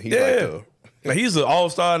stars. And he's Like, he's an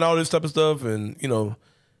all-star and all this type of stuff, and you know,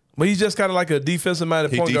 but he's just kind of like a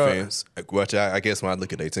defensive-minded point defense. Which I guess when I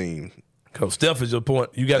look at their team, guard. Steph is your point.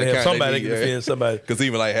 You got to have somebody that can defend somebody. Because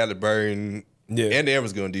even like Halliburton, Yeah. and they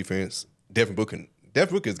was good on defense. Devin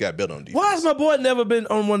Booker's got built on defense. Why has my boy never been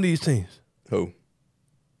on one of these teams? Who?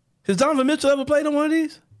 Has Donovan Mitchell ever played on one of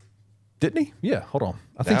these? Didn't he? Yeah, hold on.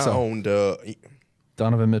 I think so. On the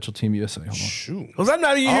Donovan Mitchell, Team USA. Hold on. shoot. Was I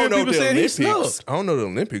not even hearing people saying he snubbed? I don't know the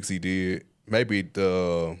Olympics he did. Maybe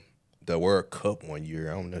the World Cup one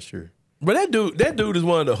year. I'm not sure. But that dude is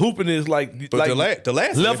one of the hoopingest, like, But like the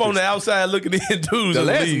last left Olympics, on the outside looking in dudes. the in the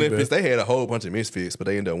last league, Olympics, man. they had a whole bunch of misfits, but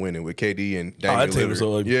they ended up winning with KD and Damian that team was Lillard.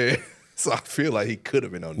 so ugly. Yeah, so I feel like he could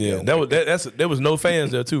have been on. Yeah, the there was no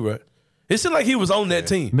fans there too, right? It seemed like he was on that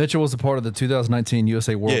team. Mitchell was a part of the 2019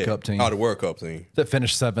 USA World Cup team Oh, the World Cup team. that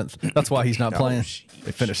finished 7th. That's why he's not playing.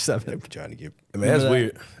 They finished 7th. They were trying to get. I mean, that's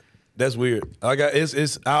weird. That's weird.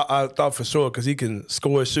 I thought for sure because he can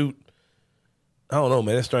score and shoot. I don't know,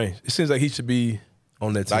 man. That's strange. It seems like he should be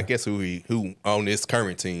on that team. I guess who on this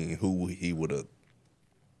current team who he would have,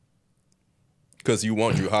 because you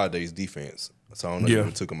want Drew Holiday's defense. So I don't know if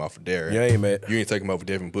you took him off for Derrick. Yeah, I ain't mad. You ain't take him off for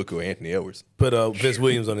Devin Booker or Anthony Edwards. Put Vince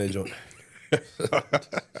Williams on that joint.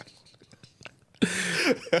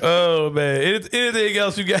 Oh man! Anything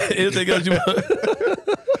else you got? Anything else you want?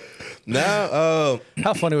 Now,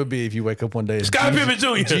 How funny it would be if you wake up one day and Scottie Pippen Jr.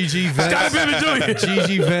 GG Vince, Scottie Pippen Jr.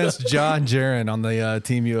 GG Vince, John Jaren on the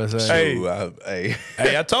Team USA. Hey.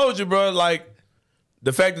 Hey, I told you, bro. Like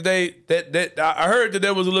the fact that I heard that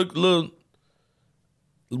there was a little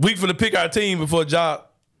week for to pick our team before Ja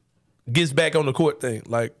gets back on the court thing,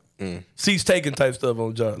 like seats taken type stuff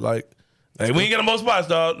on Ja. Like, hey, we ain't got no more spots,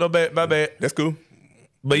 dog. No bad, my bad. That's cool.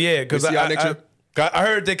 But yeah, because I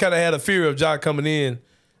heard they kind of had a fear of Ja coming in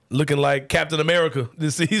looking like Captain America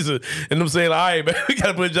this season, and them saying, "All right, man, we got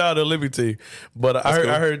to put Ja on the Olympic team." But I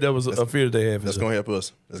heard that was a fear that they had. That's gonna help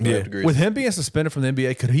us. That's gonna help the Grizzlies. With him being suspended from the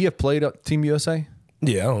NBA, could he have played up Team USA?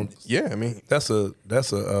 Yeah, I don't. Yeah, I mean, That's a.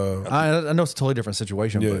 I know it's a totally different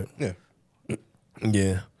situation, Yeah. but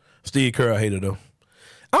Yeah. Steve Kerr, I hate it though.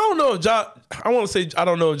 I don't know if Ja. I want to say I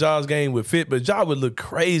don't know if Ja's game would fit, but Ja would look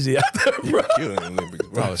crazy out there, bro.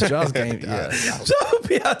 oh, it's Ja's game. Yeah, Ja would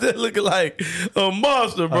be out there looking like a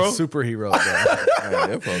monster, a bro. superhero.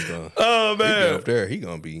 that folks gonna, Oh he be man, up there. He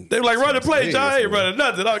gonna be. they were like run the play. Yeah, Ja ain't that's running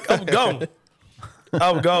nothing. I'm gone.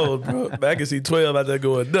 I'm gone, bro. Man, I can see 12 out there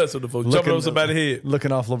going nuts with the folks jumping on somebody's head.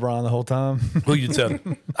 Looking off LeBron the whole time. Who you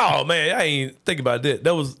telling? Oh man, I ain't think about that.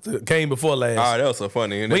 That was came before last. Oh, that was so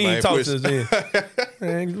funny. And We ain't talked since then.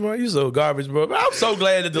 Man, bro, you so garbage, bro. But I'm so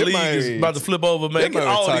glad that the league is about to flip over, man. Get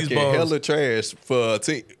all these bums. Hella trash for a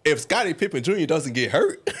team. If Scottie Pippen Jr. doesn't get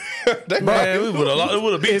hurt, Man, it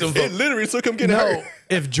would have beat them. It literally took him getting hurt.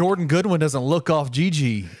 If Jordan Goodwin doesn't look off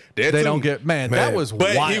Gigi, That they too. don't get that was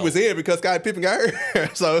But wild. he was in because Scottie Pippen got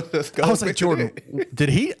hurt. So let's go. I was like, Jordan, did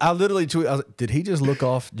he? I literally tweeted, I was like, did he just look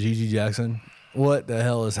off Gigi Jackson? What the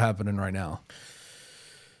hell is happening right now?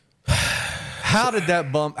 How did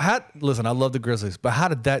that bump? Listen, I love the Grizzlies, but how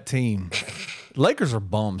did that team? Lakers are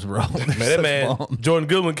bums, bro. Man, that man, Jordan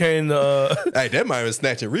Goodwin came to. Hey, that might have been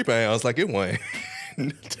snatching rebounds like it won.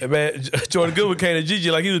 Man, Jordan Goodwin came to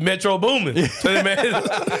Gigi like he was Metro Boomin. So that man,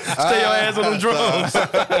 stay your ass on them drums.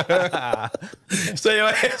 Stay your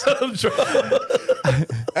ass on them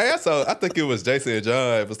drums. Hey, I think it was Jason and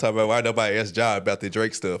John was talking about why nobody asked John about the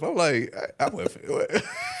Drake stuff. I'm like, I wasn't.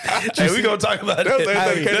 Hey, we gonna talk about that.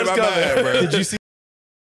 That's coming, bro. Did you see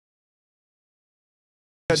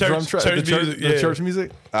that church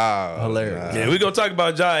music? Oh, Hilarious. Yeah, we gonna talk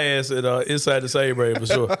about Ja ass at Inside the Celebrate for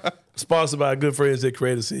sure. Sponsored by good friends at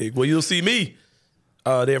Create A Cig. Well, you'll see me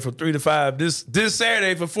there from 3 to 5 this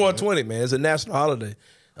Saturday for 420. Man, it's a national holiday.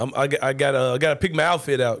 I gotta pick my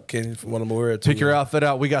outfit out, Kenny, for what I'm aware of. Pick your outfit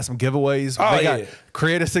out. We got some giveaways.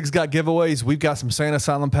 Create A Cig's got giveaways. We've got some Santa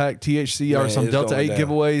Asylum Pack, THC, or some Delta 8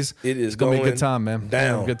 giveaways. It's gonna be a good time, man.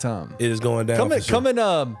 Down. Good time. It is going down. Come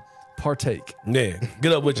and partake. Yeah,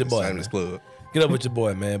 get up with your boy. Shameless plug. Get up with your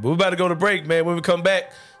boy, man. But we're about to go to break, man. When we come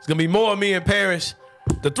back, it's gonna be more of me and Parish.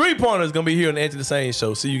 The 3-pointer is gonna be here on the Anthony Sain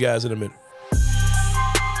Show. See you guys in a minute.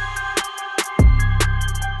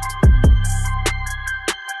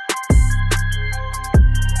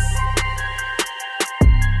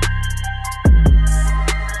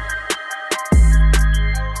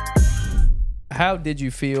 how did you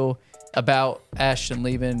feel about Ashton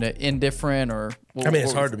leaving? Indifferent or? I mean,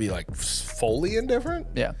 it's hard to be like fully indifferent.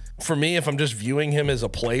 Yeah. For me, if I'm just viewing him as a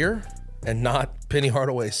player and not Penny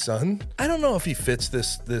Hardaway's son, I don't know if he fits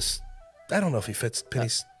this. I don't know if he fits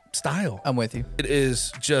Penny's style. I'm with you. It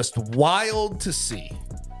is just wild to see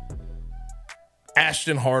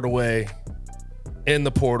Ashton Hardaway in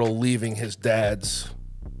the portal leaving his dad's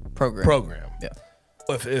program. Yeah.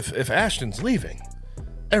 If Ashton's leaving,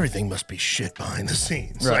 everything must be shit behind the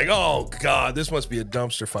scenes. Right. Like, oh God, this must be a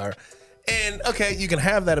dumpster fire. And okay, you can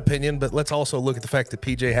have that opinion, but let's also look at the fact that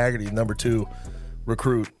PJ Haggerty, number 2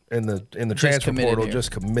 recruit in the transfer portal,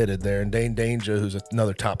 just committed there, and Dane Danger, who's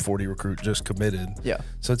another top 40 recruit, just committed. Yeah.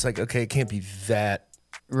 So it's like, okay, it can't be that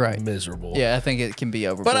miserable. Yeah, I think it can be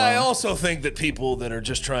overblown. But I also think that people that are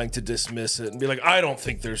just trying to dismiss it and be like, I don't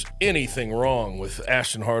think there's anything wrong with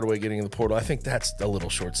Ashton Hardaway getting in the portal, I think that's a little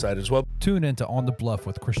short-sighted as well. Tune in to On the Bluff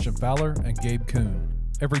with Christian Fowler and Gabe Kuhn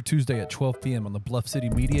every Tuesday at 12 p.m. on the Bluff City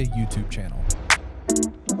Media YouTube channel.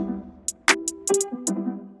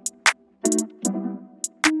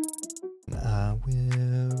 I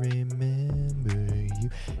will remember you.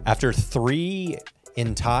 After 3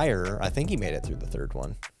 entire, I think he made it through the 3rd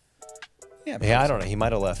one. Yeah, I don't know. He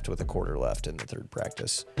might have left with a quarter left in the 3rd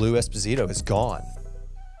practice. Lou Esposito is gone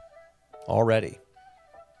already.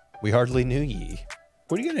 We hardly knew ye.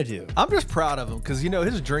 What are you going to do? I'm just proud of him because, you know,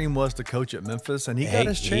 his dream was to coach at Memphis, and he got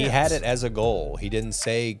his chance. He had it as a goal. He didn't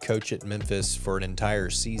say coach at Memphis for an entire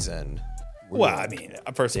season. Well, I mean,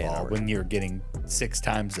 first of all, when you're getting 6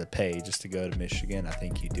 times the pay just to go to Michigan, I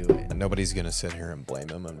think you do it. And nobody's going to sit here and blame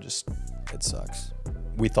him. It sucks.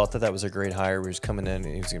 We thought that was a great hire. He was coming in,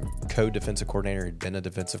 and he was a co-defensive coordinator. He'd been a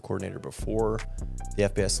defensive coordinator before the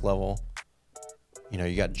FBS level. You know,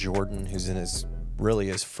 you got Jordan, who's in his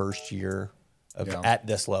first year at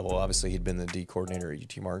this level. Obviously, he'd been the D coordinator at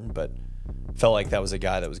UT Martin, but felt like that was a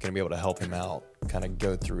guy that was going to be able to help him out, kind of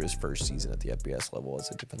go through his first season at the FBS level as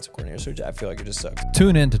a defensive coordinator. So I feel like it just sucks.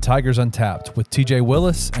 Tune in to Tigers Untapped with TJ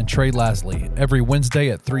Willis and Trey Lasley every Wednesday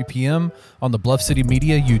at 3 p.m. on the Bluff City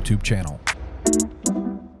Media YouTube channel.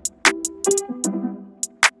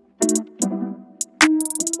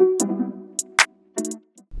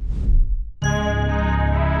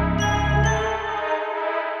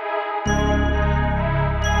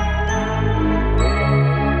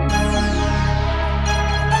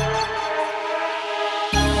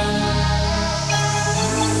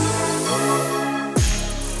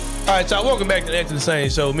 All right, y'all, welcome back to the Anthony Sain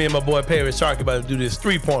Show. Me and my boy Parish Sharkey about to do this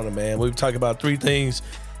 3-pointer, man. We're talking about 3 things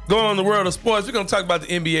going on in the world of sports. We're going to talk about the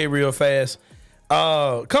NBA real fast.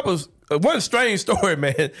 One strange story,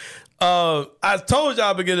 man. I told y'all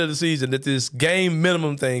at the beginning of the season that this game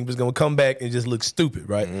minimum thing was going to come back and just look stupid,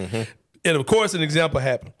 right? Mm-hmm. And, of course, an example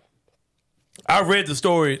happened. I read the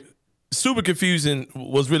story. Super confusing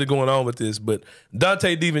what's really going on with this, but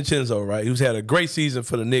Dante DiVincenzo, right, who's had a great season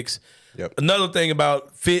for the Knicks. Yep. Another thing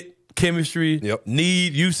about fit, chemistry,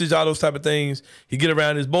 need, usage, all those type of things. He get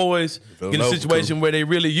around his boys, get in a situation where they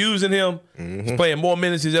really using him. Mm-hmm. He's playing more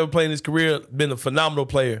minutes he's ever played in his career. Been a phenomenal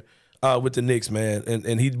player with the Knicks, man.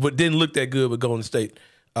 And he didn't look that good with Golden State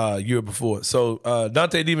year before. So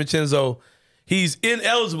Dante DiVincenzo, he's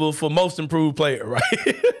ineligible for most improved player, right?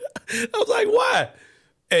 I was like, why?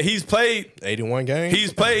 And he's played 81 games.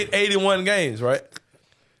 He's played 81 games, right?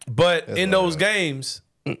 But in those games,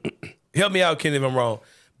 help me out, Kenny, if I'm wrong.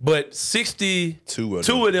 But 62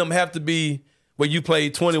 of them have to be where you play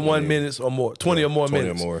 21 minutes or more, 20 or more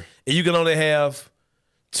minutes. Or more. And you can only have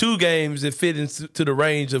 2 games that fit into the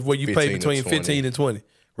range of where you play between 15 and 20,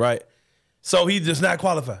 right? So he does not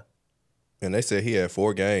qualify. And they said he had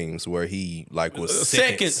 4 games where he was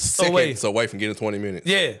seconds away from getting 20 minutes.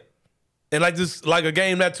 Yeah. And like a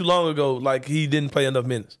game not too long ago, like he didn't play enough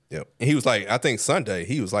minutes. Yep. And he was I think Sunday,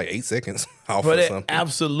 he was 8 seconds off or something. That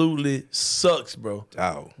absolutely sucks, bro.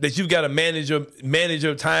 Oh. That you've got to manage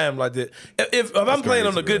your time like that. If I'm playing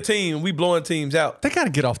on a good team and we blowing teams out. They got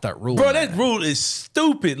to get off that rule. Bro, that rule is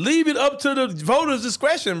stupid. Leave it up to the voters'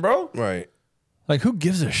 discretion, bro. Right. Like, who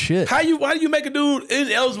gives a shit? Why do you make a dude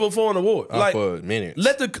ineligible for an award? For minutes.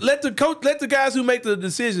 Let the guys who make the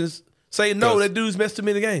decisions say, no, that dude's missed too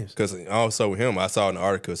many games. Because also with him, I saw an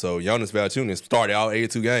article. So Jonas Valanciunas started all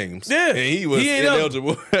 82 games. Yeah. And he was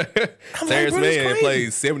ineligible. Terrence Mann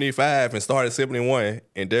played 75 and started 71.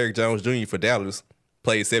 And Derrick Jones Jr. for Dallas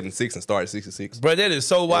played 76 and started 66. Bro, that is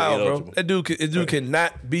so wild, bro. That dude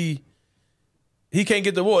cannot be. He can't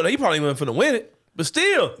get the award. He probably went for the win it, but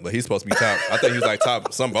still. But he's supposed to be top. I think he was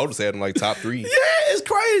top. Some voters had him top 3. Yeah, it's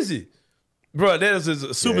crazy. Bro, that is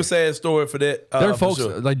a super sad story for that. There are folks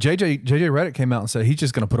like JJ Redick came out and said he's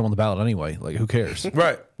just going to put him on the ballot anyway. Like, who cares?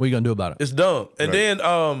 Right. What are you going to do about it? It's dumb. And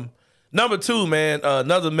then number 2, man,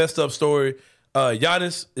 another messed up story.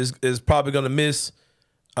 Giannis is probably going to miss.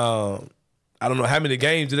 I don't know how many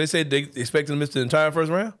games. Did they say they expect him to miss the entire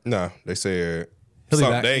first round? No, they said He'll be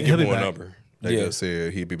back. they ain't He'll give be him a back. number. They just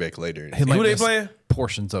said he'd be back later. Who they playing?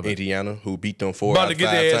 Portions of it. Indiana, who beat them 4 About out to of get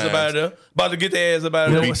 5 their ass times. up out of there. About to get their ass up out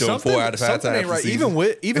of there. Beat them 4 out of 5 times. Something ain't right. this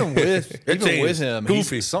Even with him,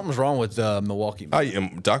 goofy. something's wrong with Milwaukee. Oh, yeah,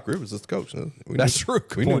 Doc Rivers is the coach. That's true.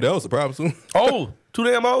 Good We knew point. that was the problem. Oh, too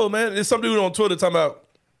damn old, man. There's some dude on Twitter talking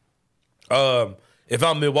about if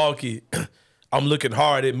I'm Milwaukee, I'm looking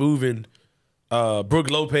hard at moving Brook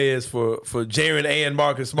Lopez for Jaren and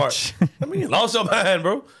Marcus Smart. I mean, you lost your mind,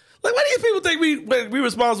 bro. Like, why do these people think we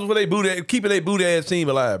responsible for keeping their booty ass team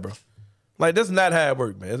alive, bro? Like, that's not how it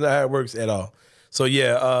works, man. That's not how it works at all. So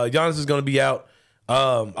yeah, Giannis is gonna be out.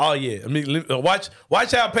 Oh yeah, I mean, watch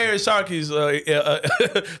how Parish Sharkey's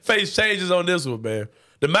face changes on this one, man.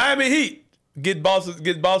 The Miami Heat get Boston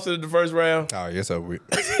in the first round. Oh, yes, we.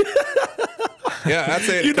 Yeah, I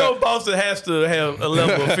said Boston has to have a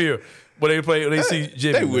level of fear when they see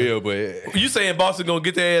Jimmy. They will, but You saying Boston gonna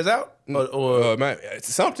get their ass out? Or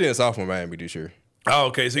something is off for Miami this year. Oh,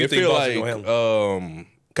 okay. So you think Boston gonna handle it?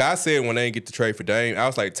 Cause I said when they didn't get the trade for Dame, I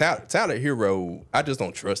was like, Tyler Hero, I just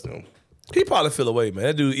don't trust him. He probably feel away, man.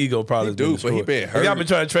 That dude ego probably but he been hurt. Y'all been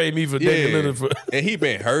trying to trade me for Damian Lillard and he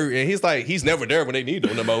been hurt, and he's never there when they need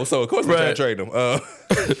him the most. So of course we're trying to trade him.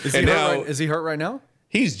 Is he hurt right now?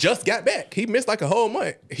 He's just got back. He missed like a whole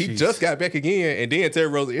month. He just got back again, and then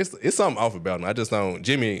Derrick Rose. It's something off about him. I just don't.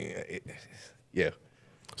 Jimmy, yeah.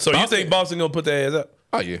 So you think Boston gonna put their ass up?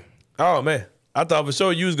 Oh yeah. Oh man, I thought for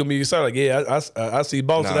sure you was gonna be excited. Like, yeah, I see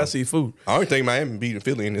Boston. I see food. I don't think Miami beating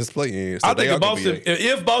Philly in this play-in. So I think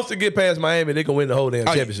if Boston get past Miami, they can win the whole damn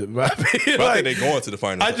championship. Right? But I think they going to the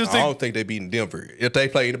finals. I don't think they beating Denver. If they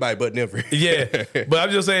play anybody but Denver. Yeah, but I'm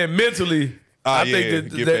just saying mentally. I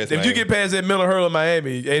think that if you get past that mental hurdle in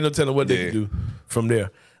Miami, ain't no telling what they can do from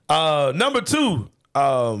there. Number 2,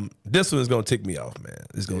 this one is gonna tick me off, man.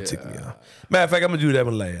 It's gonna tick me off. Matter of fact, I'm gonna do that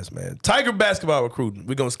one last, man. Tiger basketball recruiting.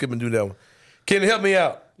 We're gonna skip and do that one. Can you help me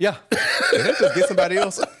out? Yeah. Can I just get somebody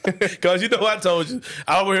else? Because I told you,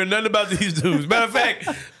 I don't hear nothing about these dudes. Matter of fact,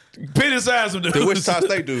 Penny signed some dudes. The Wichita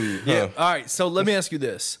State dude. Yeah. All right. So let me ask you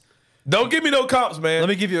this. Don't give me no comps, man. Let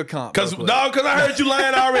me give you a comp. Because I heard you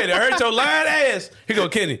lying already. I heard your lying ass. Here go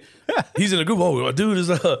Kenny. He's in a group. Oh, a dude is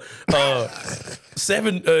he's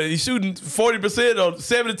shooting 40% on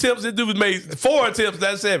 7 attempts. This dude was made 4 attempts,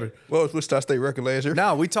 that's 7. What was Wichita State record last year?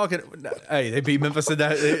 No, we talking. Hey, they beat Memphis in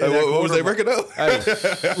that. What was their record though? Hey,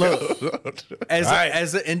 look,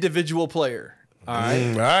 as an individual player, all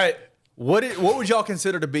right. All right. What would y'all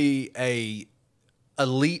consider to be a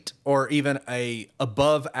elite or even a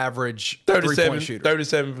above average 3-point shooter?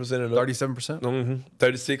 37% of them. 37%?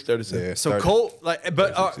 36, 37. Yeah, So Cole, let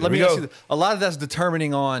me ask you this. A lot of that's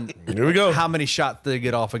determining on Here we go. how many shots they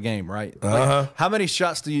get off a game, right? How many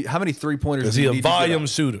 3-pointers Is he a volume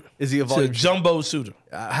shooter? Is he a volume shooter? Jumbo shooter.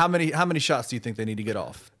 How many shots do you think they need to get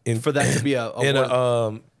off for that to be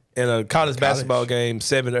in a college basketball game,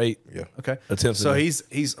 7 or 8. Yeah. Okay. Attempts. So he's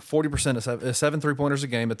 40% of 7 3-pointers a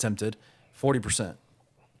game attempted, 40%.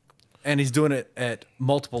 And he's doing it at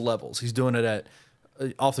multiple levels. He's doing it at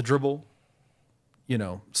off the dribble,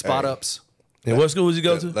 spot ups. And what school does he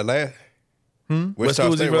go to? The last.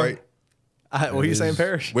 Wichita State, right? What are you saying,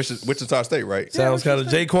 Parish? Wichita State, right? Sounds kind of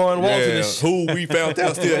Jaquan Walton. Yeah, who we found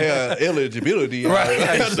out still had eligibility. Right.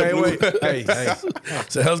 Hey, stay away. Hey.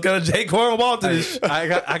 Sounds kind of Jaquan Walton.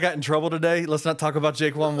 I got in trouble today. Let's not talk about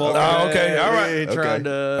Jaquan Walton. Oh, okay. All right. We ain't trying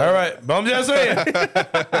to. All right. But I'm just saying.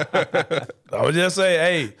 I was just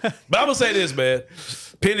saying, hey. But I'm going to say this, man.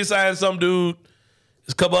 Penny signed some dude.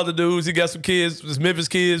 There's a couple other dudes. He got some kids. There's Memphis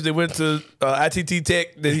kids that went to ITT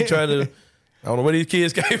Tech that he trying to. I don't know where these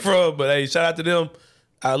kids came from, but hey, shout out to them.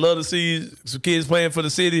 I love to see some kids playing for the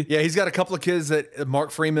city. Yeah, he's got a couple of kids that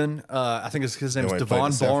Mark Freeman. I think his name is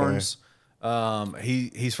Devon Barnes.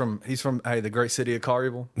 He's from the great city of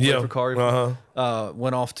Collierville. Yeah, Collierville.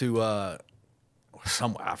 Went off to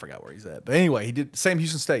somewhere, I forgot where he's at, but anyway, he did same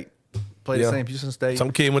Houston State. Played at Sam Houston State.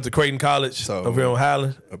 Some kid went to Creighton College over here on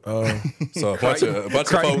Highland. So a bunch of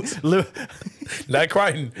folks. Not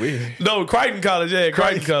Creighton. No, Creighton College. Yeah,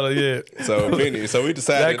 Creighton College. Yeah. So we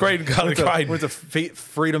decided. Not Creighton College. Creighton. Went to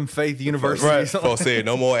Freedom Faith University. Right. Folks said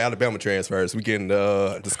no more Alabama transfers. We getting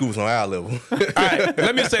the schools on our level. All right.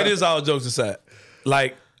 Let me say this. All jokes aside,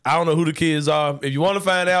 like I don't know who the kids are. If you want to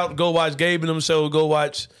find out, go watch Gabe and them show. Go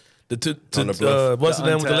watch what's the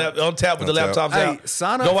name with the on tap with the laptops Hey, out?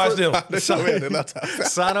 sign up. Go watch for, them.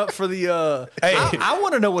 Sign up for the. Hey. I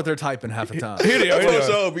want to know what they're typing half the time. Here they are.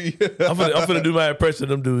 I'm finna do my impression of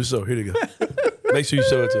them dudes. So here they go. Make sure you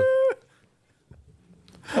show it to them.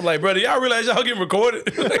 I'm like, brother, y'all realize y'all getting recorded?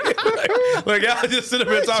 like y'all just sit up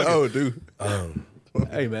here talking. Oh, dude.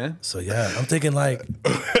 Hey, man. So yeah, I'm thinking like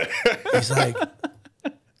he's like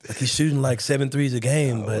he's shooting like 7 threes a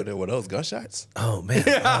game, but were those gunshots? oh man,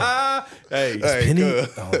 Hey, Penny. good.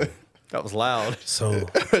 that was loud. So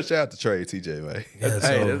Shout out to Trey, TJ, man. yeah, so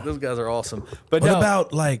Hey, those guys are awesome. But what no,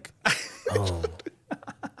 about like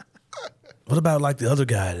what about like the other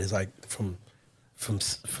guy that's like from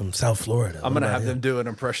South Florida? I'm gonna have them do an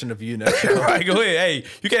impression of you next year. All right, go ahead. Hey,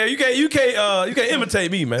 you can't imitate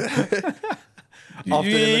me, man. You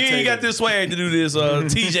ain't got this swag to do this,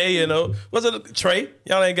 TJ and what's it, Trey?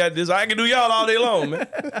 Y'all ain't got this. I can do y'all all day long, man.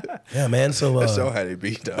 Yeah, man. So That's so how they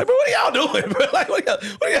beat though. like, bro, what are y'all doing, bro? Like, what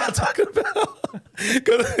are y'all talking about?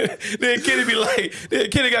 Cause then Kenny be like,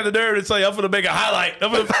 Kenny got the nerve to say, I'm gonna make a highlight.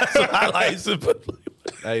 I'm gonna find some highlights and put.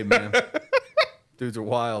 Hey, man. Dudes are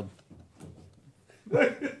wild.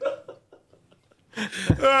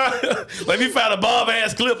 Like we found a bomb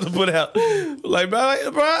ass clip to put out. Like, bro,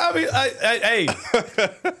 I mean, hey,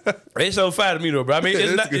 it's so fine to me though, bro. I mean,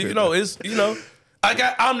 it's not,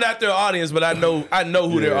 I'm not their audience, but I know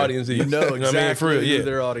who their audience is. You know exactly what I mean? For real, who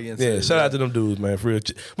their audience yeah, is. shout out to them dudes, man. For real.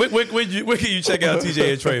 Where can you check out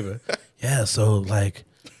TJ and Trey, man? Yeah, so like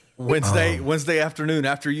Wednesday afternoon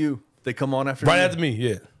after you. They come on after right you. after me,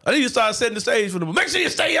 yeah. I need to start setting the stage for them. Make sure you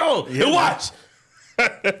stay on and watch.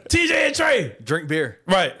 TJ and Trey. Drink beer.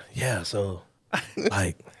 Right. Yeah, so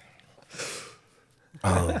like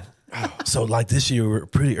so like this year we're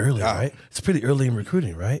pretty early, right? It's pretty early in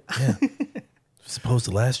recruiting, right? Yeah. As opposed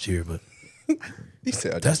to last year, but He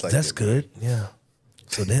said, that's good. Yeah.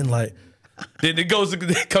 So then like then it comes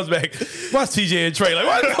back. Watch TJ and Trey. Like,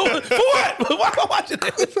 what? For what? Why am I watching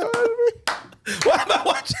this? Why am I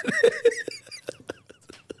watching this?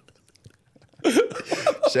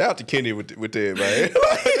 Shout out to Kenny with that, man.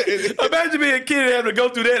 Imagine being a kid having to go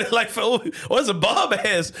through that. Like, that's a bomb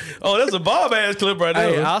ass. Oh, that's a bomb ass clip right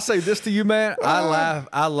there. Hey, I'll say this to you, man.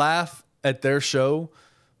 I laugh at their show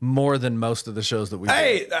more than most of the shows that we do.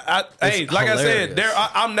 Hey, like I said,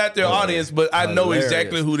 I'm not their audience, but I know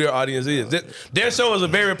exactly who their audience is. Their show is a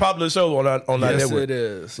very popular show on our Yes, network. it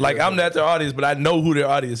is. Like, Yes, I'm not their audience, but I know who their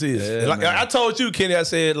audience is. Yeah, Like man. I told you, Kenny, I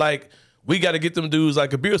said, like, we got to get them dudes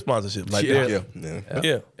like a beer sponsorship. Like,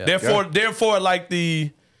 Yeah. Therefore, like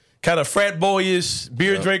the kind of frat boyish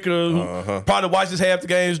beer drinker who probably watches half the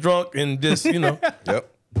games drunk and just, Yep.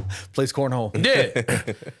 Plays cornhole. Yeah,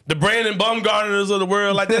 the Brandon Baumgartners of the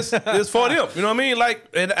world, like this, it's for them. You know what I mean? Like,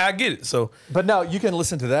 and I get it. So, But no, you can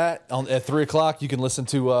listen to that at 3:00. You can listen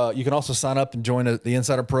to. You can also sign up and join the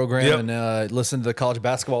Insider program and listen to the College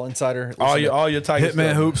Basketball Insider. all your Tigers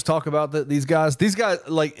Hitman stuff. Hoops talk about these guys. These guys,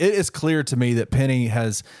 like, it is clear to me that Penny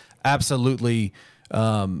has absolutely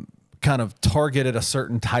kind of targeted a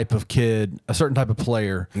certain type of kid, a certain type of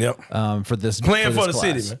player. Yep. For this Playing for the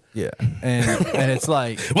class. city, man. Yeah, and it's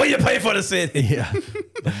like, Well, you pay for the city. yeah.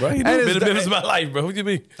 Bro, you know, been the business of my life, bro. What you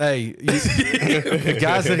mean? Hey, the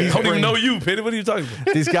guys that I he's don't even bringing, know you, Penny. What are you talking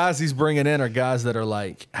about? these guys he's bringing in are guys that are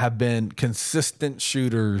like have been consistent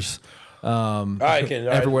shooters. All right, Kenny.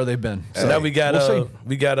 All right. Everywhere they've been. So now we got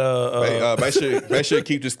Make sure you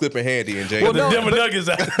keep this clipping handy and Jay. Well, no, Denver Nuggets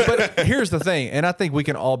out. But here's the thing, and I think we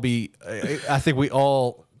can all be. I think we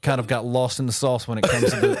all kind of got lost in the sauce when it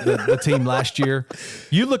comes to the team last year.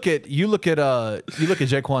 You look at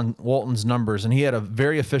Jaquan Walton's numbers, and he had a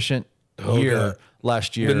very efficient year God.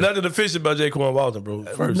 last year. But nothing efficient about Jaquan Walton, bro.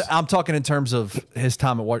 First. I'm talking in terms of his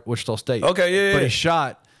time at Wichita State. Okay, yeah. But he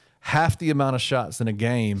shot half the amount of shots in a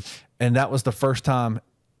game, and that was the first time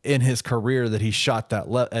in his career that he shot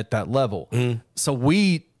at that level. So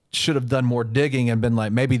we should have done more digging and been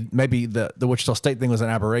like, maybe the Wichita State thing was an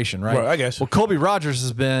aberration, right? Right, I guess. Well, Colby Rogers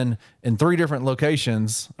has been in 3 different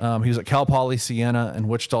locations. He was at Cal Poly, Siena, and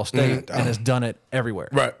Wichita State, and has done it everywhere.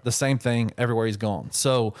 Right. The same thing everywhere he's gone.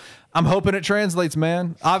 So I'm hoping it translates,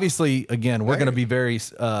 man. Obviously, again, we're going to be very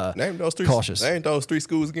Name those three. cautious. Name those 3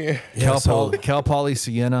 schools again. Cal Poly,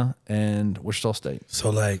 Siena, and Wichita State. So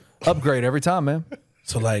like Upgrade every time, man.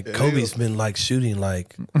 So like Kobe's been like shooting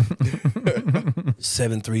like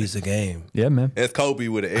 7 threes a game. Yeah, man. It's Kobe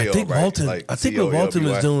with an L. I think right? Walton. Like I think what Walton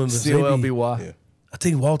was doing was maybe, COLBY. I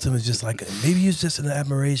think Walton was just like maybe he's just an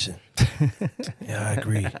admiration. Yeah, I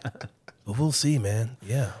agree. But we'll see, man.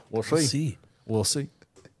 Yeah, We'll see. We'll see.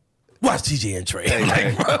 watch TJ and Trey.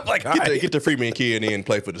 Get the Freeman kid in and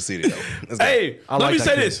play for the city, though. Hey, let me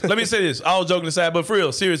say this. Let me say this. All joking aside, but for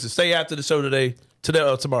real, seriously, stay after the show today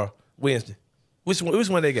or tomorrow, Wednesday. Which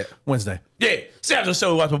one they get? Wednesday. Yeah, stay after the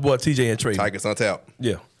show. Watch my boy TJ and Trey. Tigers on tap.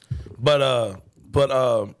 Yeah, to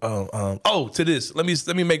this. Let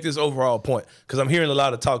me make this overall point because I'm hearing a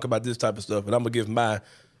lot of talk about this type of stuff, and I'm gonna give my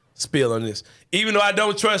spill on this. Even though I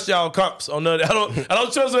don't trust y'all comps on none, I don't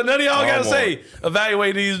trust what none of y'all gotta say.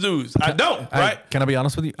 Evaluate these dudes. I don't. Right? Can I be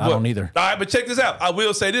honest with you? I don't either. All right, but check this out. I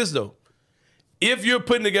will say this though. If you're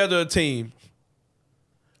putting together a team,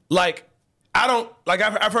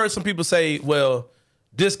 I've heard some people say, well,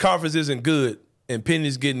 this conference isn't good, and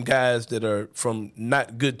Penny's getting guys that are from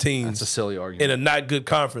not good teams. That's a silly argument. In a not good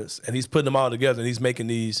conference, and he's putting them all together, and he's making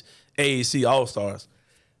these AAC All-Stars.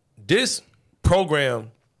 This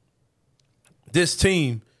program, this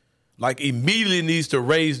team, immediately needs to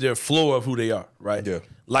raise their floor of who they are, right? Yeah.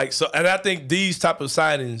 And I think these type of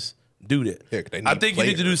signings do that. Yeah, they need I think you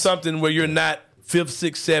need to do something where you're not 5th,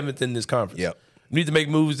 6th, 7th in this conference. Yep. You need to make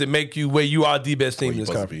moves that make you where you are the best team in this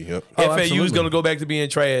conference. FAU is going to go back to being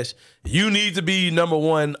trash. You need to be number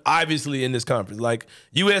one, obviously, in this conference. Like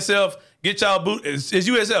USF, get y'all boot. It's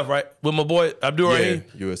USF, right? With my boy Abdul Rahim.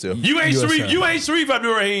 USF. You ain't Sharif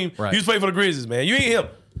Abdul Rahim. Right. You was playing for the Grizzlies, man. You ain't him.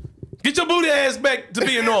 Get your booty ass back to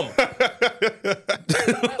being normal.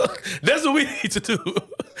 That's what we need to do.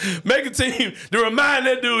 Make a team to remind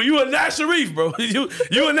that dude, you are not Sharif, bro. You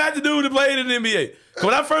are not the dude that played in the NBA.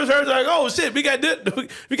 When I first heard, like, oh shit, we got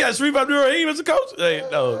Sharif Abdul Rahim as a coach. Hey,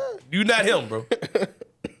 no, you not him, bro.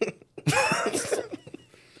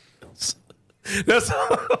 That's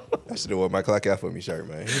all. I should have worn my clock out for me shirt,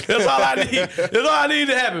 man. That's all I need. That's all I need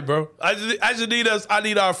to happen, bro. I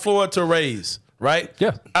need our floor to raise. Right?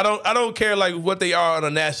 Yeah. I don't care what they are on a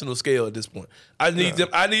national scale at this point. I need them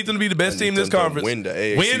to be the best team in this conference. Win the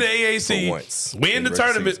AAC. Win the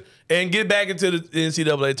tournament and get back into the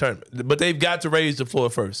NCAA tournament. But they've got to raise the floor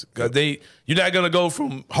first. Because you're not gonna go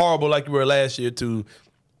from horrible like you were last year to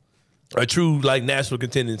a true national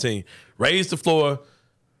contending team. Raise the floor,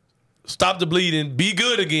 stop the bleeding, be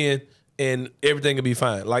good again, and everything will be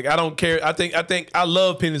fine. I don't care. I think I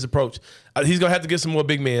love Penny's approach. He's gonna have to get some more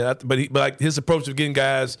big men, but his approach of getting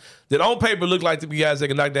guys that on paper look like to be guys that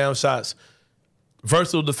can knock down shots,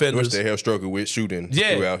 versatile defenders. Which they have struggled with shooting.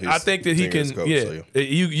 Yeah, throughout his I think that he can.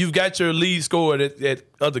 You've got your lead scorer that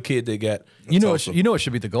other kid they got. You know what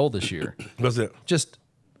should be the goal this year. What's that? Just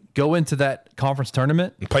go into that conference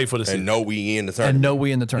tournament and play for the season. And know we in the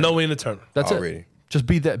tournament. That's already. It. Just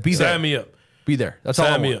be there. Sign me up. Be there. That's all.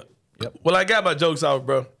 Sign me up. Yep. Well, I got my jokes out,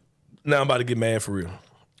 bro. Now I'm about to get mad for real.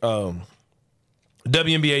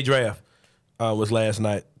 WNBA Draft was last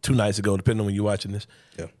night, 2 nights ago, depending on when you're watching this.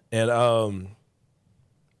 Yeah. And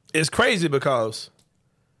it's crazy because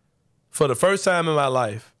for the first time in my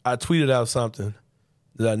life, I tweeted out something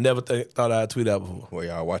that I never thought I'd tweet out before. Where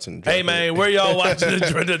y'all watching the draft? Hey, man, where y'all watching the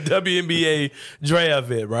WNBA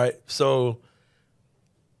Draft at, right? So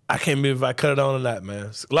I can't remember if I cut it on or not,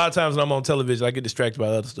 man. A lot of times when I'm on television, I get distracted by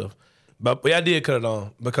other stuff. But I did cut it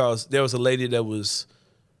on because there was a lady that was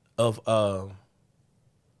of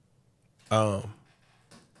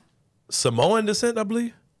Samoan descent, I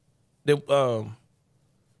believe. I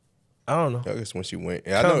don't know. I guess when she went,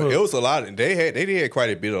 I know it was a lot. They had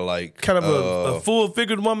quite a bit of a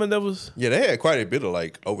full-figured woman that was. Yeah, they had quite a bit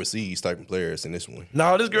of overseas type of players in this one.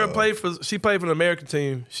 No, this girl played for the American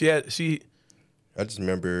team. I just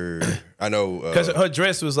remember. I know because her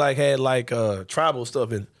dress was had tribal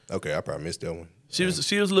stuff in it. Okay, I probably missed that one. She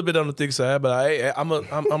was a little bit on the thick side, but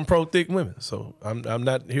I'm pro thick women, so I'm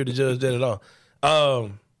not here to judge that at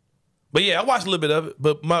all. But yeah, I watched a little bit of it.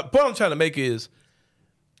 But my point I'm trying to make is,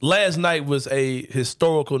 last night was a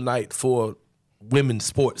historical night for women's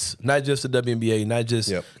sports, not just the WNBA, not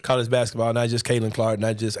just college basketball, not just Caitlin Clark,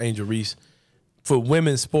 not just Angel Reese. For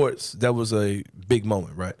women's sports, that was a big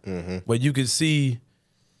moment, right? Mm-hmm. Where you could see,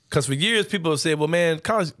 because for years people have said, well, man,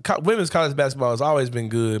 women's college basketball has always been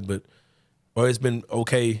good, or it's been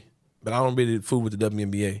okay, but I don't really fool with the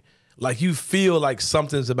WNBA. You feel like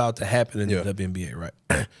something's about to happen in the WNBA,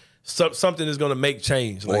 right? Something is going to make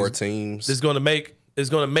change. More teams. It's going to make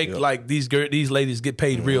these ladies get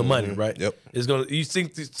paid real money, right? Yep. It's going to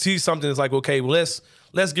see something that's okay, well,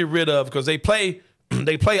 let's get rid of, because they play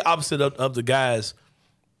opposite of the guys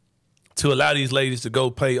to allow these ladies to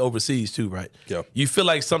go play overseas too, right? Yeah. You feel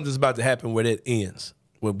like something's about to happen where that ends.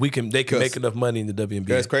 Where they can make enough money in the WNBA.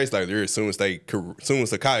 That's crazy. As soon as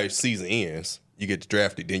the college season ends, you get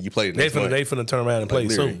drafted, then you play the next month. They finna turn around and play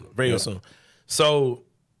soon, very soon. So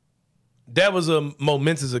that was a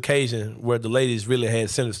momentous occasion where the ladies really had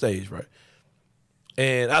center stage, right?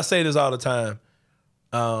 And I say this all the time.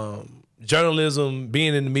 Journalism,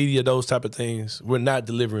 being in the media, those type of things, we're not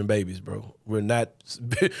delivering babies, bro. We're not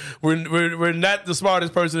we're not the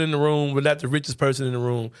smartest person in the room. We're not the richest person in the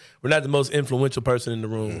room. We're not the most influential person in the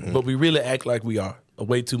room. But we really act like we are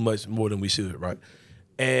way too much more than we should, right?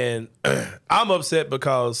 And I'm upset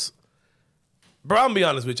because, bro, I'm gonna be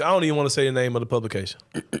honest with you. I don't even want to say the name of the publication.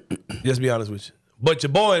 Just be honest with you. But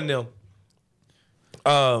your boy and them,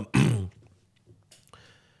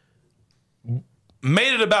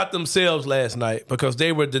 made it about themselves last night because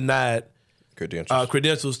they were denied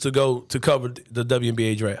credentials to go to cover the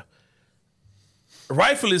WNBA draft.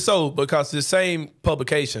 Rightfully so, because the same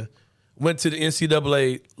publication went to the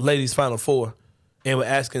NCAA Ladies Final Four and were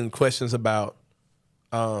asking questions about.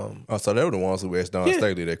 So they were the ones who asked Don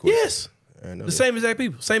Staley that question. Yes, the same exact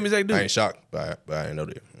people, same exact dude. I ain't shocked, but I didn't know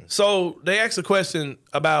that. So they asked a question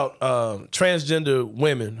about transgender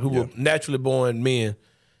women who were naturally born men.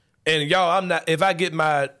 And y'all, I'm not. If I get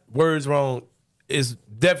my words wrong, it's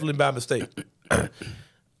definitely by mistake. They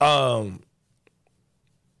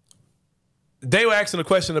were asking a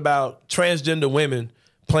question about transgender women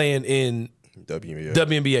playing in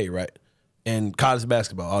WNBA, right? And college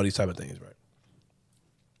basketball, all these type of things, right?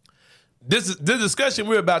 The discussion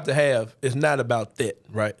we're about to have is not about that,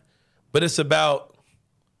 right? But it's about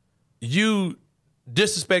you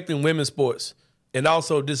disrespecting women's sports and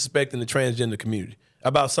also disrespecting the transgender community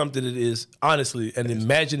about something that is honestly an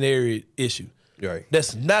imaginary issue. Right.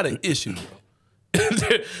 That's not an issue.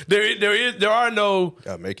 there are no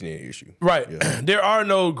making it an issue. Right. Yeah. There are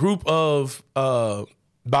no group of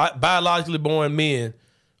biologically born men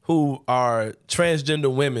who are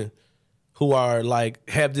transgender women who are like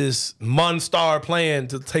have this monster plan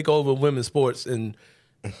to take over women's sports, and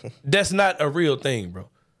that's not a real thing, bro.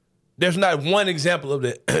 There's not one example of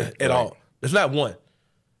that at all. There's not one.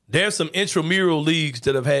 There's some intramural leagues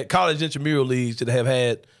that have had college intramural leagues that have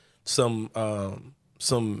had some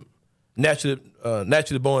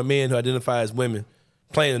naturally born men who identify as women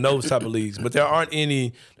playing in those type of leagues. But there are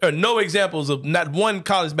no examples of not one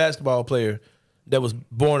college basketball player that was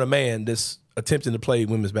born a man that's attempting to play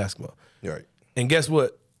women's basketball. Right. And guess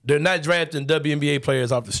what? They're not drafting WNBA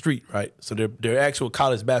players off the street, right? So they're actual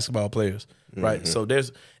college basketball players, right? So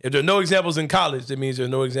if there are no examples in college, that means there are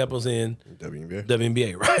no examples in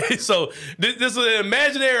WNBA, right? So this is an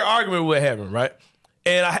imaginary argument we're having, right?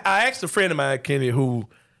 And I asked a friend of mine, Kenny, who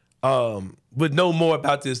would know more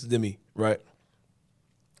about this than me, right?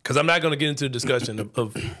 Because I'm not going to get into the discussion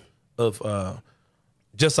of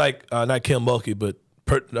just like not Kim Mulkey, but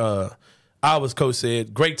Iowa's coach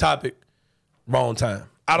said, great topic, wrong time.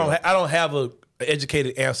 I don't have an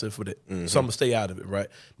educated answer for that, so I'm gonna stay out of it, right?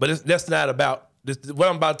 But that's not about this. What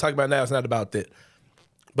I'm about to talk about now is not about that.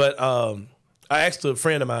 But I asked a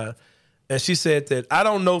friend of mine, and she said that I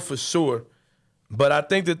don't know for sure, but I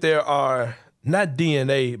think that there are not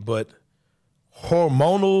DNA, but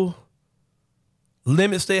hormonal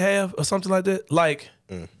limits they have, or something like that. Like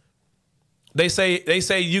they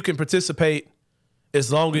say you can participate as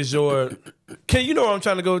long as you're. Can you know where I'm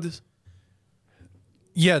trying to go with this?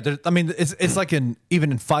 Yeah, I mean, it's like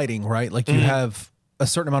even in fighting, right? Like you have a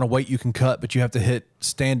certain amount of weight you can cut, but you have to hit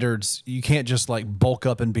standards. You can't just like bulk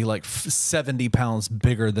up and be like 70 pounds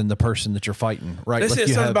bigger than the person that you're fighting, right? They like said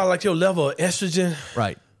something about like your level of estrogen,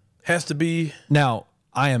 right? Has to be. Now,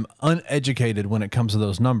 I am uneducated when it comes to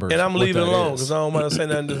those numbers, and I'm leaving it alone because I don't want to say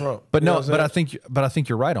nothing that's wrong. But no, but I think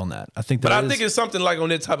you're right on that. I think, I think it's something like on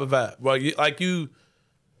that type of vibe.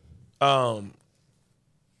 I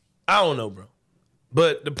don't know, bro.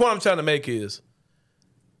 But the point I'm trying to make is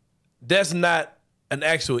that's not an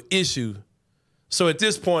actual issue. So at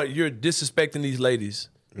this point, you're disrespecting these ladies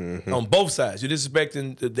on both sides. You're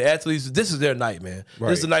disrespecting the athletes. This is their night, man. Right.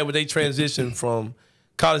 This is the night where they transition from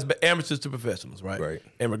college amateurs to professionals, right? Right.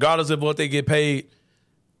 And regardless of what they get paid,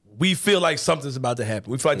 we feel like something's about to happen.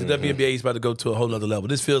 We feel like the WNBA is about to go to a whole nother level.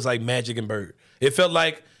 This feels like Magic and Bird. It felt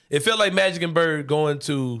like Magic and Bird going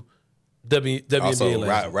to WNBA.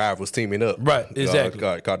 Also, rivals teaming up. Right, exactly.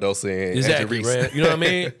 Cardoso and Angel Reese. Right? You know what I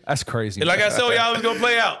mean? That's crazy. And like I told y'all, it was gonna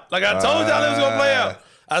play out. Like I told y'all, it was gonna play out.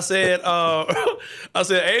 I said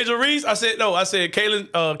Angel Reese. I said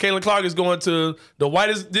Caitlin Clark is going to the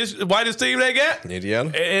whitest team they got.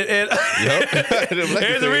 Indiana. And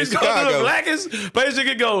Angel Reese going to the blackest place you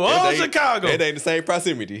could go. Oh, Chicago. It ain't the same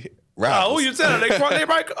proximity. Oh, who you telling? They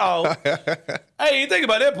right. Oh, hey, you think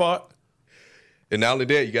about that part. And not only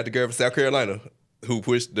that, you got the girl from South Carolina who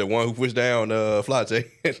pushed down Fly J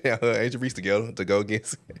and Angel Reese together to go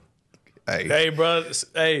against. Hey, brother.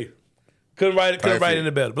 Hey, Couldn't write it any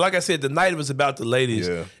better. But like I said, the night was about the ladies.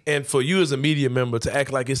 Yeah. And for you as a media member to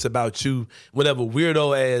act like it's about you, whatever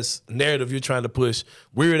weirdo-ass narrative you're trying to push,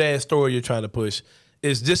 weird-ass story you're trying to push,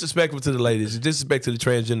 is disrespectful to the ladies. It's disrespectful to the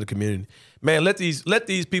transgender community. Man, let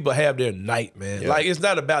these people have their night, man. Yeah. Like, it's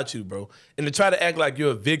not about you, bro. And to try to act like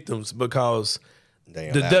you're victims because the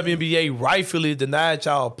WNBA rightfully denied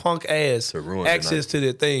y'all punk ass access to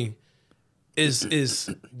their thing is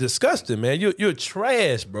disgusting, man. You're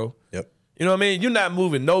trash, bro. Yep. You know what I mean? You're not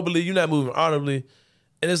moving nobly. You're not moving honorably.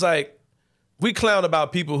 And it's like, we clown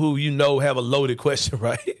about people who have a loaded question,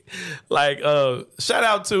 right? Like, shout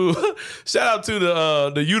out to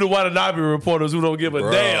the Yuta Watanabe reporters who don't give a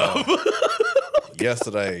damn.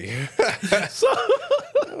 Yesterday.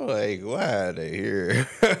 I'm like, why are they here?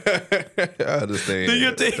 I understand. Do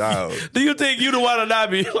you think Yuta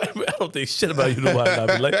Watanabe? Like, I don't think shit about Yuta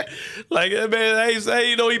Watanabe. Like, man,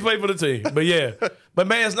 he know he played for the team. But yeah, but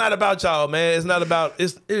man, it's not about y'all, man. It's not about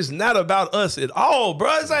us at all,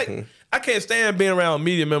 bro. It's like I can't stand being around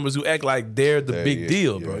media members who act like they're the big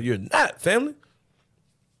deal, bro. You're not, family.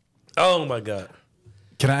 Oh my God.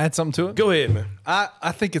 Can I add something to it? Go ahead, man.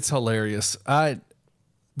 I think it's hilarious. A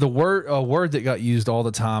word that got used all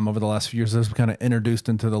the time over the last few years that's kind of introduced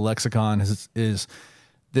into the lexicon is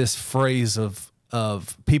this phrase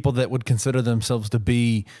of people that would consider themselves to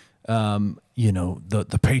be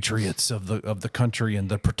the patriots of the country and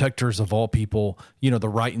the protectors of all people, the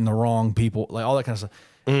right and the wrong people, like all that kind of stuff.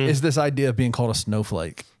 Is this idea of being called a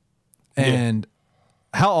snowflake. And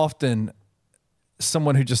how often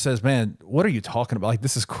someone who just says, man, what are you talking about? Like,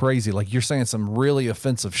 this is crazy. Like, you're saying some really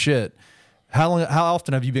offensive shit. How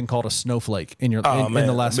often have you been called a snowflake in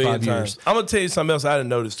the last 5 years? I'm gonna tell you something else I didn't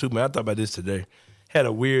notice too, man. I thought about this today. Had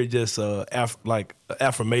a weird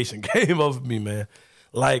affirmation came over me, man.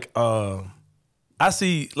 Like, I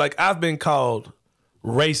see, like, I've been called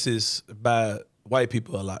racist by white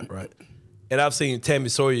people a lot, right? And I've seen Tammy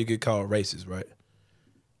Sawyer get called racist, right?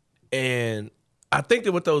 And I think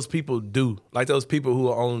that what those people do, like those people who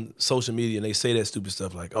are on social media and they say that stupid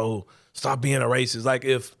stuff, like, "Oh, stop being a racist." Like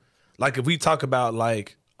if we talk about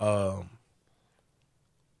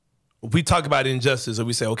we talk about injustice, and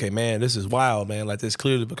we say, "Okay, man, this is wild, man. Like this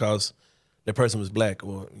clearly because that person was black,"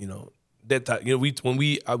 or that type. When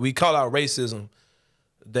we call out racism,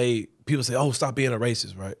 people say, "Oh, stop being a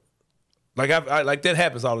racist," right? Like I like that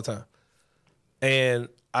happens all the time, and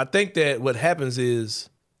I think that what happens is,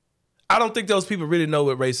 I don't think those people really know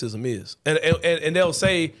what racism is. And they'll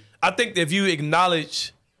say, I think if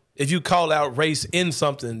you call out race in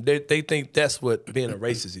something, they think that's what being a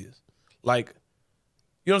racist is. Like,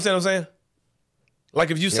 you understand what I'm saying?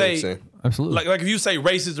 Like if you say, absolutely. Like if you say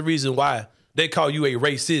race is the reason why, they call you a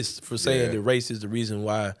racist for saying that race is the reason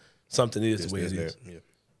why something is the way it is. Yeah.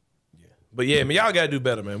 But yeah, man, y'all gotta do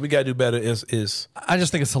better, man. We gotta do better. I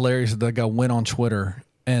just think it's hilarious that that guy went on Twitter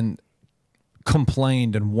and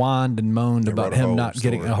complained and whined and moaned about him not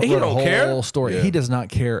getting a whole story. Yeah. He does not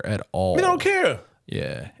care at all. He don't care.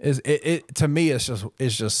 Yeah, to me, it's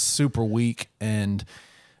just super weak, and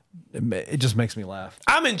it just makes me laugh.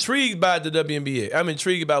 I'm intrigued by the WNBA. I'm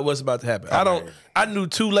intrigued about what's about to happen. I knew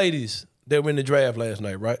two ladies that were in the draft last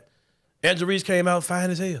night, right? Angela Reese came out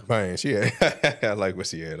fine as hell. Man, she had, I like what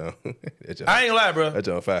she had on. I ain't gonna lie, bro. That's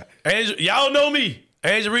on fire. Y'all know me.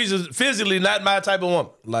 Angela Reese is physically not my type of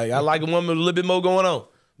woman. Like, I like a woman with a little bit more going on.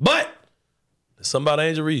 But there's something about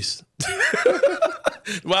Angela Reese.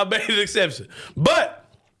 Well, I made an exception. But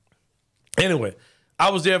anyway, I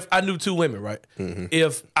was there. I knew two women, right? Mm-hmm.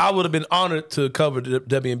 If I would have been honored to cover the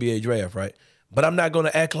WNBA draft, right? But I'm not going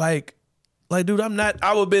to act like, dude, I'm not.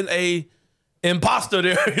 I would have been a imposter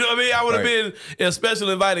there. You know what I mean? I would have been a special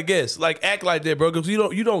invited guest. Like, act like that, bro, because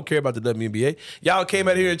you don't care about the WNBA. Y'all came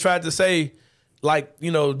out here and tried to say, like,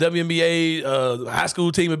 WNBA high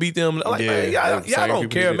school team would beat them. Like, man, y'all don't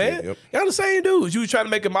care, man. Yep. Y'all the same dudes. You trying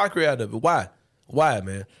to make a mockery out of it. Why,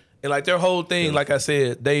 man? And like their whole thing, like I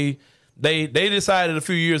said, they decided a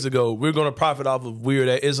few years ago we're going to profit off of weird.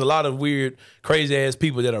 It's a lot of weird, crazy ass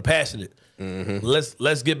people that are passionate. Mm-hmm.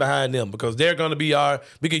 Let's get behind them because they're going to be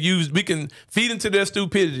we can feed into their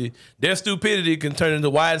stupidity. Their stupidity can turn into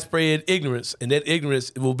widespread ignorance, and that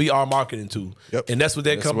ignorance will be our marketing tool. Yep. And that's what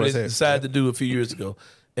that company decided to do a few years ago.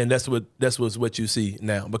 And that's what you see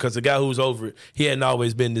now. Because the guy who's over it, he hadn't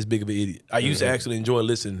always been this big of an idiot. I used to actually enjoy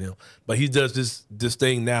listening to him, but he does this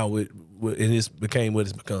thing now and it's became what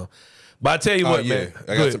it's become. But I tell you what, man.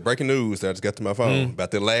 I got some breaking news that I just got to my phone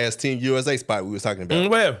about the last Team USA spot we was talking about.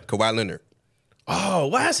 Where? Kawhi Leonard. Oh,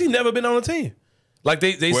 why has he never been on a team? Like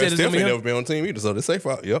they said it's gonna be him? Never been on a team either, so they say,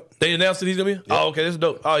 yep. They announced that he's gonna be? Yep. Oh, okay, that's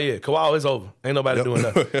dope. Oh yeah, Kawhi is over. Ain't nobody doing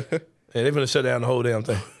nothing. Hey, they finna shut down the whole damn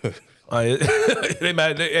thing. They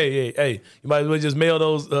might. Hey, you might as well just mail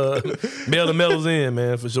those, mail the medals in,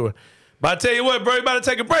 man, for sure. But I tell you what, bro, you about to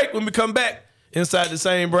take a break when we come back inside the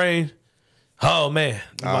same brain. Oh man,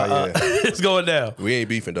 it's going down. We ain't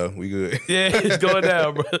beefing though. We good. Yeah, it's going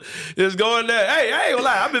down, bro. It's going down. Hey, I ain't gonna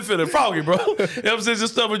lie, I've been feeling froggy, bro. Ever since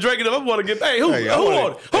this stuff was drinking up, I want to get. Hey, who I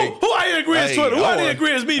ain't agree with Twitter? Who I didn't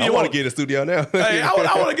agree with media? I want to get in the studio now. Hey, I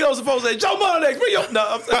want to get on some folks and say, Joe Monday, bring your.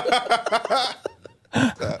 No,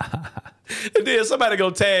 and then somebody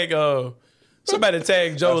go tag. Somebody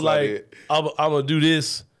tag Joe like I'm gonna do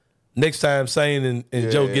this next time. Sain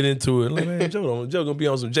and Joe get into it. Like, man, Joe gonna be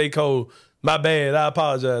on some J. Cole. My bad, I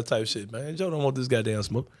apologize type shit, man. Joe don't want this goddamn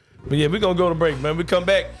smoke. But yeah, we're going to go to break, man. We come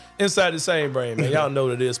back inside the same brain, man. Y'all know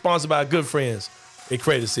what it is. Sponsored by good friends at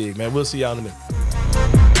Create A Cig, man. We'll see y'all in a minute.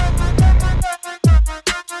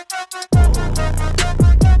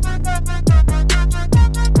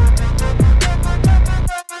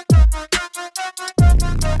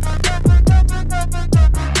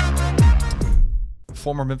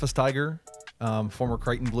 Former Memphis Tiger, former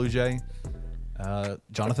Creighton Blue Jay.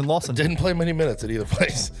 Jonathan Lawson didn't play many minutes at either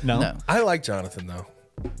place. No. I like Jonathan though.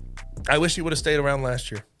 I wish he would have stayed around last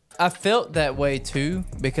year. I felt that way too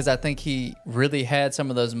because I think he really had some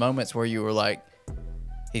of those moments where you were like,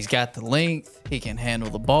 he's got the length, he can handle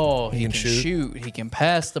the ball, he can shoot, he can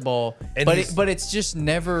pass the ball, but it's just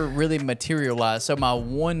never really materialized. So my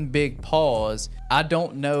one big pause, I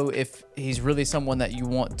don't know if he's really someone that you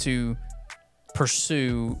want to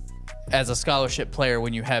pursue as a scholarship player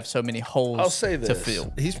when you have so many holes I'll say this. to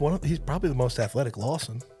fill. He's probably the most athletic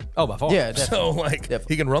Lawson. Oh, by far. Yeah, definitely. So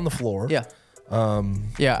he can run the floor. Yeah.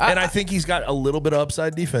 I think he's got a little bit of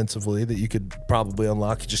upside defensively that you could probably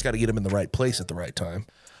unlock. You just got to get him in the right place at the right time.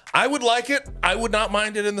 I would like it. I would not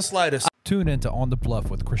mind it in the slightest. Tune in to On the Bluff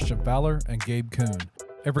with Christian Fowler and Gabe Kuhn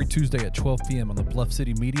every Tuesday at 12 p.m. on the Bluff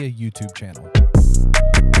City Media YouTube channel.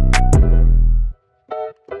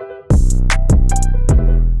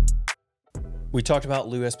 We talked about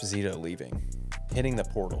Lou Esposito leaving, hitting the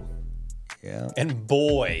portal. Yeah. And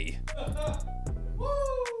boy,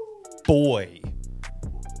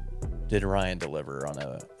 did Ryan deliver on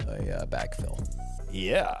a backfill.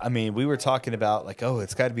 Yeah, I mean, we were talking about like, oh,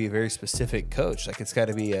 it's got to be a very specific coach. Like, it's got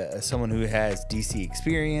to be someone who has DC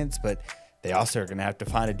experience, but they also are going to have to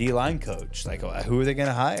find a D-line coach. Like, who are they going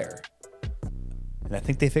to hire? And I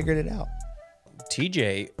think they figured it out.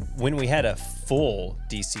 TJ, when we had a full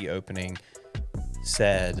DC opening,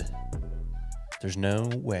 said there's no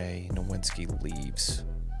way Nowinski leaves.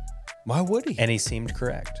 Why would he? And he seemed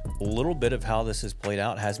correct. A little bit of how this has played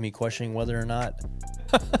out has me questioning whether or not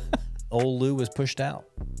old Lou was pushed out.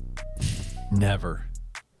 Never.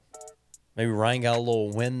 Maybe Ryan got a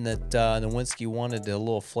little win that Nowinski wanted, a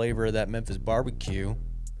little flavor of that Memphis barbecue.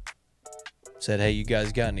 Said, hey, you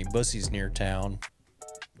guys got any bussies near town?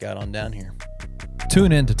 Got on down here.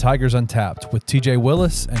 Tune in to Tigers Untapped with TJ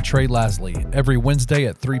Willis and Trey Lasley every Wednesday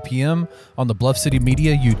at 3 p.m. on the Bluff City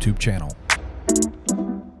Media YouTube channel.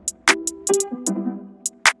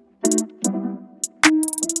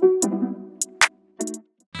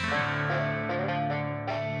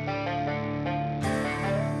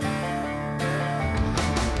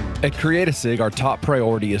 At Create A Cig, our top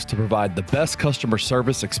priority is to provide the best customer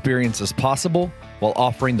service experiences possible while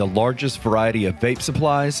offering the largest variety of vape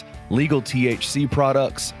supplies, legal THC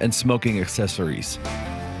products, and smoking accessories.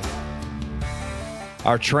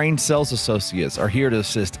 Our trained sales associates are here to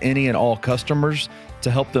assist any and all customers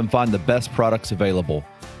to help them find the best products available.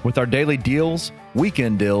 With our daily deals,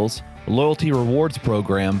 weekend deals, loyalty rewards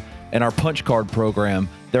program, and our punch card program,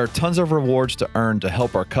 there are tons of rewards to earn to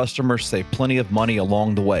help our customers save plenty of money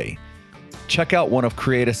along the way. Check out one of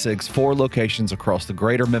Create A Cig's 4 locations across the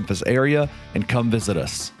greater Memphis area and come visit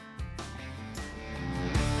us.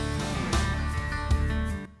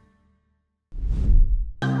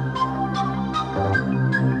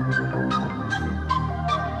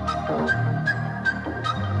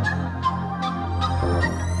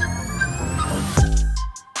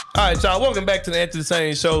 All right, y'all, welcome back to the Anthony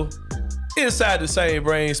Sain Show. Inside the Same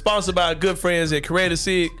Brain, sponsored by good friends at Create A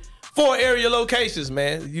Cig. 4 area locations,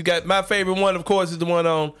 man. You got my favorite one, of course, is the one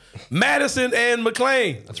on Madison and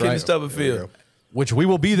McLean. That's right. Stubberfield. Which we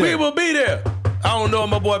will be there. We will be there. I don't know if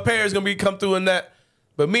my boy Parish going to come through in that,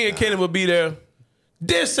 but me and Kenny will be there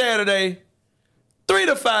this Saturday, 3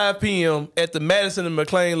 to 5 p.m. at the Madison and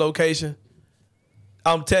McLean location.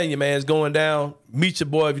 I'm telling you, man, it's going down. Meet your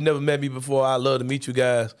boy. If you never met me before, I'd love to meet you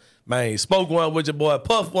guys. Man, smoke one with your boy,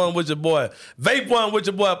 puff one with your boy, vape one with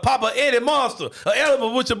your boy, pop a Eddie Monster, an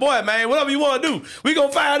element with your boy, man. Whatever you want to do. We going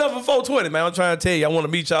to fire it up for 420, man. I'm trying to tell you, I want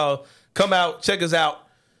to meet y'all. Come out, check us out.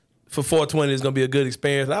 for 420 is gonna be a good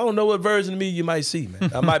experience. I don't know what version of me you might see, man.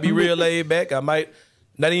 I might be real laid back. I might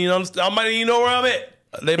not even understand. I might even know where I'm at.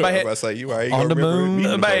 They might have, say you are on the moon.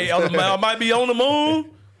 I might be on the moon,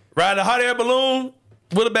 riding a hot air balloon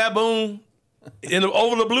with a baboon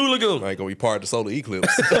over the Blue Lagoon. I ain't gonna be part of the solar eclipse.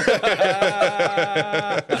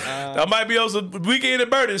 I might be on some weekend at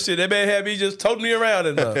Bird and shit. They may have me just toting me around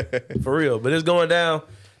and for real. But it's going down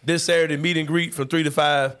this Saturday, meet and greet from 3 to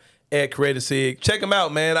 5 at Create A Cig. Check them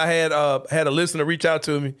out, man. I had a listener reach out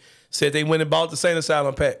to me, said they went and bought the Saint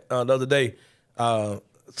Asylum pack the other day.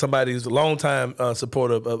 Somebody who's a longtime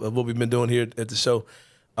supporter of what we've been doing here at the show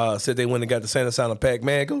said they went and got the Saint Asylum pack.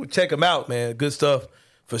 Man, go check them out, man. Good stuff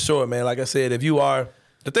for sure, man. Like I said, if you are,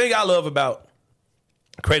 the thing I love about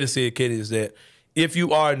Create A Cig, Kid, is that if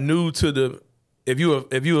you are new to the, if you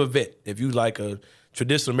a vet, if you like a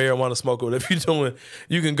traditional marijuana smoker, whatever you're doing,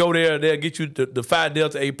 you can go there. They'll get you the 5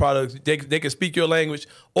 Delta 8 products. They can speak your language.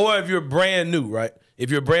 Or if you're brand new, right? If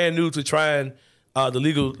you're brand new to trying the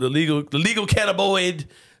legal cannabinoid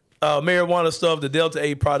marijuana stuff, the Delta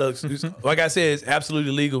 8 products, like I said, it's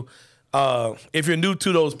absolutely legal. If you're new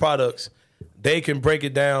to those products, they can break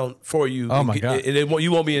it down for you. Oh my God!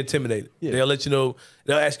 You won't be intimidated. Yeah. They'll let you know.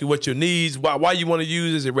 They'll ask you what your needs, why you want to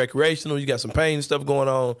use it. Is it recreational? You got some pain and stuff going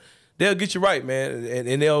on. They'll get you right, man,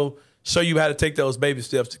 and they'll show you how to take those baby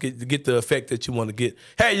steps to get the effect that you want to get.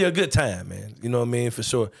 Hey, you're a good time, man. You know what I mean? For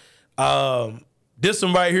sure. This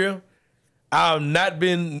one right here, I've not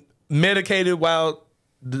been medicated while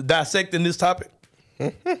dissecting this topic.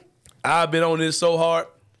 I've been on this so hard.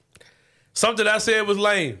 Something I said was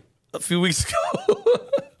lame a few weeks ago.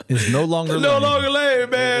 It's no longer lame. No longer lame,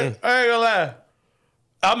 man. I ain't gonna lie.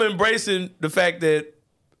 I'm embracing the fact that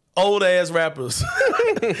old ass rappers,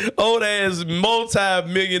 old ass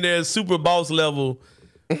multi-millionaire super boss level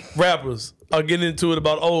rappers are getting into it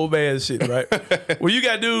about old man shit, right? When you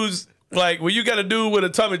got dudes when you got a dude with a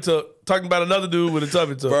tummy tuck talking about another dude with a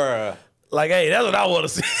tummy tuck. Bruh. Like, hey, that's what I want to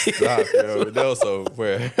see. Nah, yo, that was so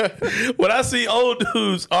weird. When I see old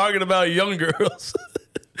dudes arguing about young girls,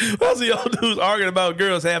 when I see old dudes arguing about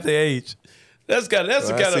girls half their age, that's the kind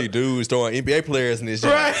of. I see dudes throwing NBA players in this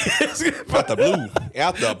job. Right. Out the blue.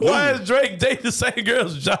 Out the blue. Why is Drake dating the same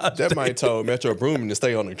girls Josh? That might told Metro Boomin to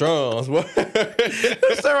stay on the drums.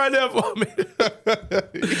 Stay right there for me.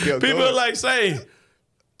 People are like, say,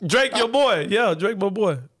 Drake your boy. Yeah, Drake my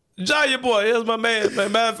boy. John, your boy, here's my man.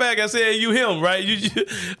 Matter of fact, I said you him, right?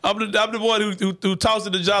 I'm the one who tossed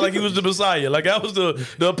it to John like he was the Messiah, like I was the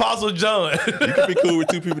Apostle John. You can be cool with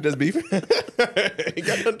two people that's beefing. Ain't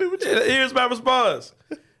got nothing to do with you. Here's my response.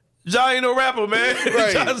 John ain't no rapper, man.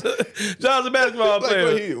 Right. John's a basketball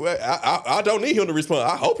player. I don't need him to respond.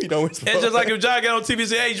 I hope he don't respond. It's just like if John got on TV and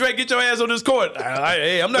said, "Hey, Drake, get your ass on this court."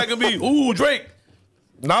 Hey, I'm not gonna be, ooh, Drake.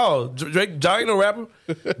 No, Drake, John ain't no rapper.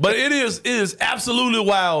 But it is absolutely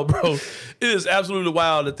wild, bro. It is absolutely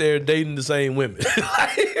wild that they're dating the same women.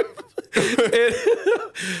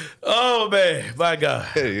 Oh, man. My God.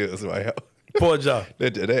 It is wild. Poor John.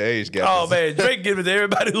 That age gap. Oh, man. Drake give it to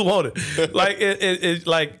everybody who want it. Like, it's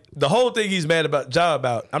like the whole thing he's mad about John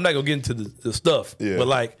about, I'm not going to get into the stuff. Yeah. But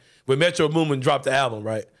like, when Metro Boomin dropped the album,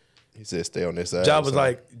 right? He said, stay on this side. John was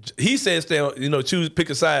like, he said, stay on, pick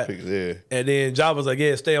a side. Yeah. And then John was like,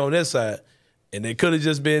 yeah, stay on this side. And they could have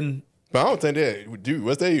just been. But I don't think that, dude,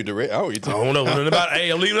 what's that you direct? I don't know. Hey,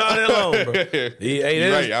 I'm leaving all that alone, bro.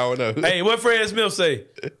 Right, I don't know. Hey, what Fred Smith say?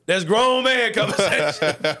 That's grown man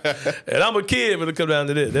conversation. And I'm a kid when it comes down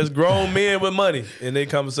to this. That's grown men with money in their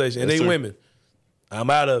conversation. And they women. I'm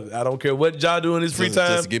out of it. I don't care what John do in his free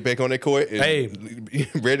time. Just get back on that court and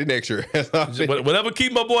ready next year. Whatever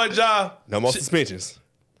keep my boy John. No more suspensions.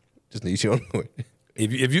 Just need you on the court.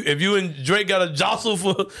 If you and Drake got a jostle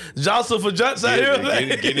for Johnson out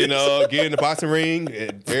here, get in the boxing ring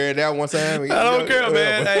and tear it out one time. I don't care,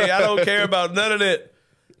 man. Hey, I don't care about none of that.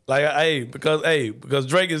 Like, because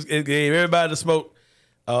Drake gave everybody the smoke.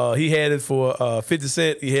 He had it for 50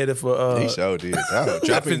 Cent. He had it for he showed did.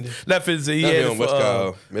 Dropping not 50 Cent. He had it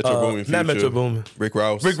for Metro Boomin. Not Metro Boomin. Rick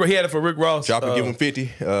Ross. He had it for Rick Ross. Drop and give him 50.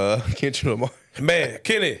 Kendrick Lamar. Man,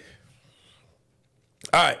 Kenny.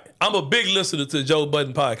 All right, I'm a big listener to Joe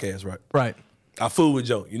Budden podcast, right? Right. I fool with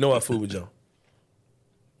Joe. You know I fool with Joe.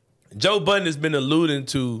 Joe Budden has been alluding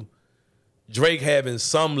to Drake having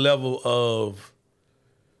some level of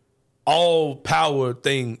all power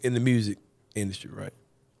thing in the music industry, right?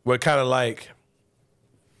 Where kind of like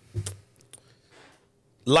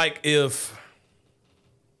if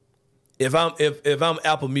I'm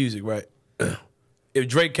Apple Music, right? If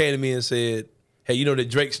Drake came to me and said, hey, you know that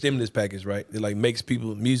Drake stimulus package, right? It like makes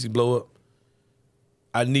people music blow up.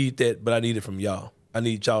 I need that, but I need it from y'all. I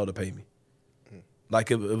need y'all to pay me. Like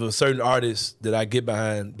if a certain artist that I get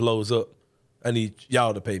behind blows up, I need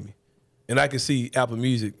y'all to pay me. And I can see Apple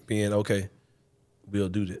Music being, okay, we'll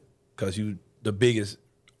do that. Because you the biggest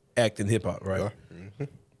act in hip hop, right? Mm-hmm.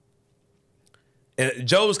 And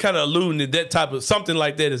Joe's kind of alluding to that type of, something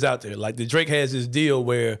like that is out there. Like the Drake has this deal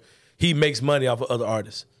where he makes money off of other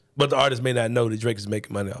artists. But the artist may not know that Drake is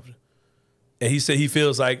making money off of it. And he said he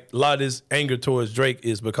feels like a lot of this anger towards Drake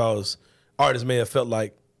is because artists may have found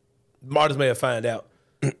out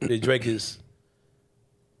that Drake is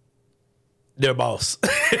their boss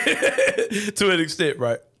to an extent,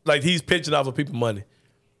 right? Like he's pinching off of people's money.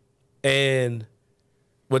 And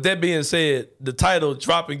with that being said, the title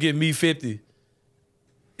 "Drop and Give Me 50"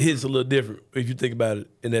 hits a little different if you think about it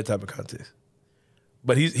in that type of context.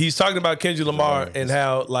 But he's talking about Kendrick Lamar and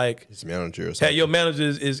how like his manager how your manager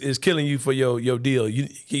is killing you for your deal.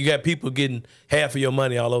 You got people getting half of your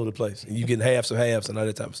money all over the place, and you getting halves and all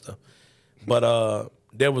that type of stuff. But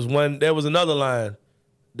there was another line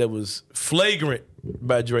that was flagrant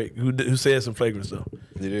by Drake who said some flagrant stuff.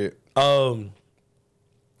 He did.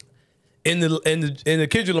 In the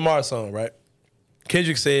Kendrick Lamar song, right?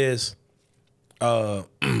 Kendrick says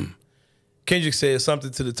something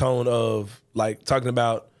to the tone of like talking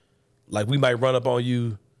about like we might run up on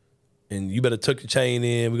you and you better tuck your chain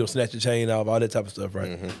in, we're gonna snatch your chain off, all that type of stuff,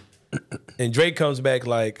 right? Mm-hmm. And Drake comes back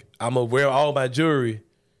like, I'm gonna wear all my jewelry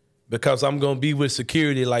because I'm gonna be with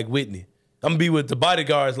security like Whitney. I'm gonna be with the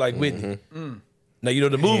bodyguards like Whitney. Mm. Now you know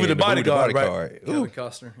the movie The Bodyguard, right? Kevin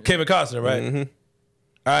Costner. Yeah. Kevin Costner, right? Mm-hmm.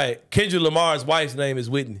 All right, Kendrick Lamar's wife's name is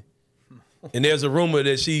Whitney. And there's a rumor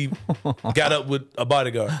that she got up with a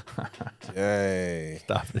bodyguard. Hey.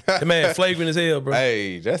 Stop it. That man flagrant as hell, bro.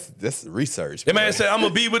 Hey, that's research. That man said, I'm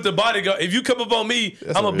going to be with the bodyguard. If you come up on me,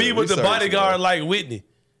 I'm going to be with the bodyguard like Whitney.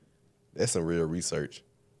 That's some real research.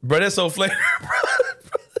 Bro, that's so flagrant, bro.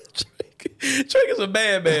 Drake is a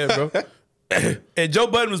bad man, bro. And Joe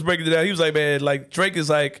Budden was breaking it down. He was like, man, like Drake is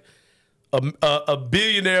like a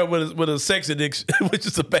billionaire with a sex addiction, which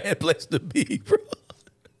is a bad place to be, bro.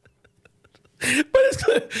 But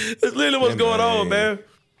it's literally what's going on, man.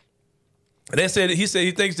 And he said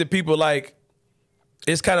he thinks that people like,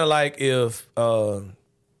 it's kind of like if I'm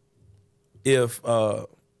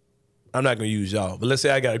not gonna use y'all, but let's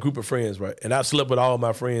say I got a group of friends, right? And I've slept with all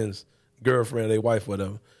my friends' girlfriend, their wife,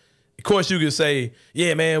 whatever. Of course, you can say,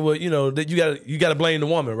 yeah, man, well, you know, that you gotta blame the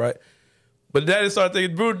woman, right? But daddy started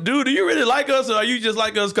thinking, dude, do you really like us, or are you just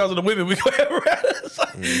like us because of the women we go have around?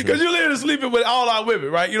 Because you're literally sleeping with all our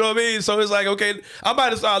women, right? You know what I mean? So it's like, okay, I might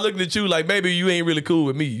have started looking at you like maybe you ain't really cool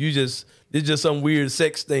with me. It's just some weird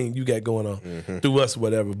sex thing you got going on through us or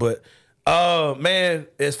whatever. But man,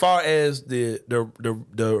 as far as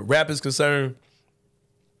the rap is concerned,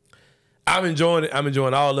 I'm enjoying it. I'm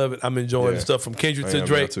enjoying all of it. I'm enjoying the stuff from Kendrick to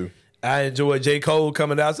Drake. I enjoy J. Cole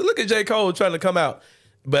coming out. So look at J. Cole trying to come out.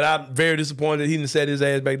 But I'm very disappointed he didn't set his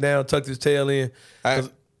ass back down, tucked his tail in.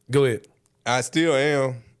 Go ahead. I still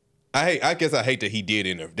am. I guess I hate that he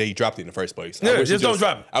did that he dropped it in the first place. Yeah, just don't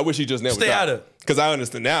drop it. I wish he just never stay dropped out of it. Because I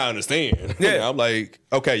understand now. I understand. Yeah, I'm like,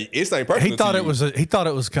 okay, it's ain't personal. He thought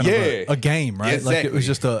it was kind of a game, right? Exactly. Like it was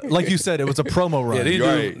just like you said, it was a promo run. Yeah,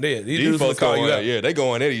 these folks call you out. Yeah, they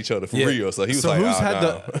going at each other for real. So he was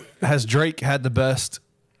like, has Drake had the best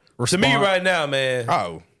response? To me right now, man.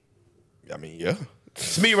 Oh, I mean, yeah.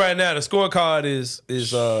 To me right now, the scorecard is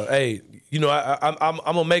hey, you know, I'm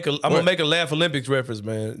gonna make a Laugh Olympics reference,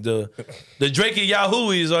 man. The Drake and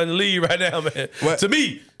Yahooies are in the lead right now, man. But to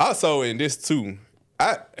me, also in this too,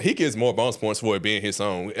 he gets more bonus points for it being his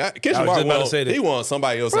song. Kendrick Lamar he won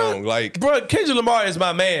somebody else's song. Like, bro, Kendrick Lamar is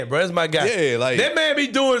my man, bro. That's my guy. Yeah, like that man be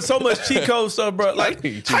doing so much cheat code stuff, bro. Like,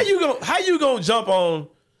 how you gonna jump on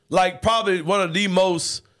like probably one of the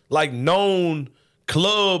most like known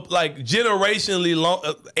club, like generationally long,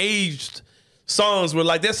 aged songs where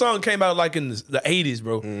like that song came out like in the 80s,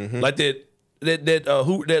 bro. Like that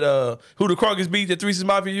who the Crockers beat that 3 6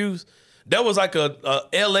 Mafia used. That was like a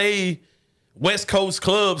LA West Coast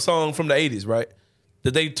club song from the 80s, right?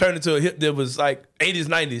 That they turned into a hit that was like 80s,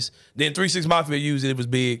 90s. Then 3 6 Mafia used it, it was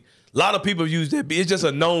big. A lot of people use that beat. It's just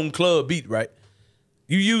a known club beat, right?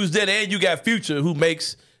 You use that and you got Future who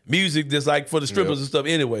makes music that's like for the strippers and stuff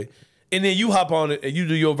anyway. And then you hop on it and you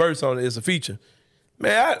do your verse on it as a feature.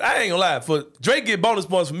 Man, I ain't gonna lie. For Drake get bonus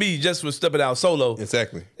points for me just for stepping out solo.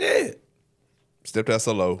 Exactly. Yeah. Stepped out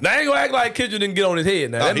solo. Now I ain't gonna act like Kendrick didn't get on his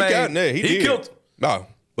head. Now he killed him. No.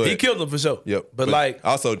 But, he killed them for sure. Yep. But like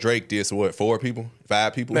also Drake did what, 4 people?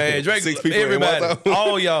 5 people? Man, Drake, 6 people, everybody,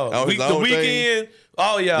 all y'all. The Weekend,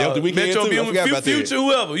 all y'all. Yep, the Weeknd Metro too. I forgot about Future, that.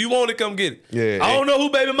 whoever. You want to come get it. Yeah. I don't know who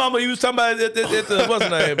baby mama he was talking about at the what's her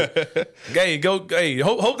name. Hey, hope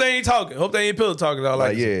they ain't talking. Hope they ain't pillow talking all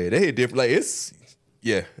like yeah, they hit different. Like it's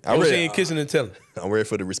I hope she ain't kissing and telling. I'm ready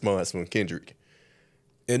for the response from Kendrick.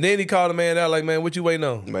 And then he called the man out like, man, what you waiting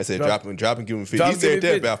on? You might say drop him, give him 50. Drop He him, said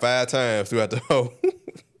give me that about 5 times throughout the whole.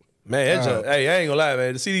 Man, hey, I ain't gonna lie,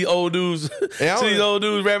 man. To see these old dudes, these old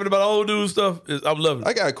dudes rapping about old dudes stuff, I'm loving it.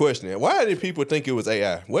 I got a question. Why did people think it was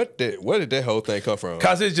AI? Where did that whole thing come from?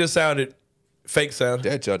 Cause it just sounded fake sound.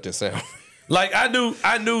 That junk didn't sound. Like I knew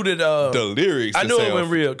that the lyrics. I knew it went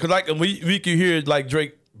real. Cause like we could hear like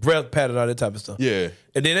Drake breath pattern, all that type of stuff. Yeah.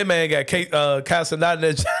 And then that man got Casanat in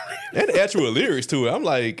that. And the actual lyrics to it. I'm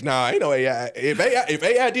like, nah, ain't no AI. If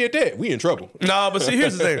AI did that, we in trouble. Nah, but see,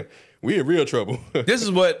 here's the thing. We in real trouble. This is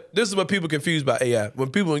what people confuse by AI. When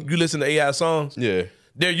you listen to AI songs,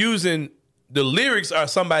 they're using the lyrics are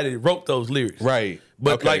somebody that wrote those lyrics. Right.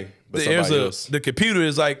 But the computer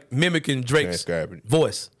is like mimicking Drake's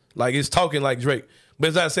voice. Like it's talking like Drake. But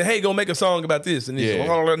it's not saying, hey, go make a song about this. And it's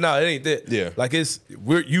no, it ain't that. Yeah. Like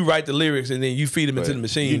you write the lyrics and then you feed them into the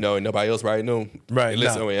machine. You know, and nobody else writing them. Right.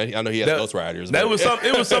 I know he had ghostwriters.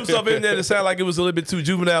 It was some stuff in there that sounded like it was a little bit too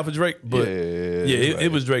juvenile for Drake. But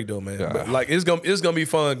it was Drake though, man. But like it's gonna be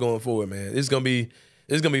fun going forward, man. It's gonna be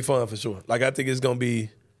fun for sure. Like I think it's gonna be.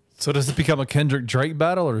 So does it become a Kendrick Drake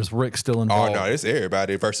battle, or is Rick still involved? Oh no, it's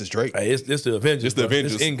everybody versus Drake. Hey, it's the Avengers. It's the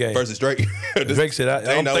Avengers versus Drake. Drake said,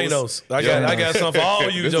 "I'm Thanos. I got something for all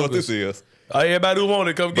you jokers." What this is. Everybody who want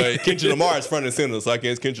it, come get it. But Kendrick Lamar is front and center, so I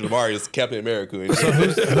guess Kendrick Lamar is Captain America. So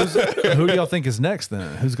who do y'all think is next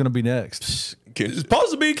then? Who's going to be next? It's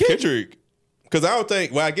supposed to be Kendrick. Because I don't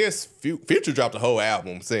think, well, I guess Future dropped a whole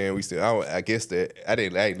album saying we still, I guess that, I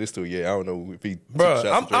ain't listen to it yet. I don't know if he. Bro,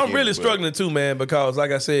 I'm really struggling too, man, because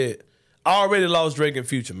like I said, I already lost Drake and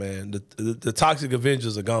Future, man. The Toxic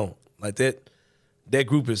Avengers are gone. Like that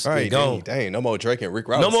group is gone. Dang, no more Drake and Rick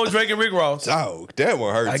Ross. No more Drake and Rick Ross. Oh, that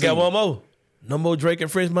one hurt. I got one more. No more Drake and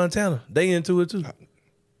French Montana. They into it too.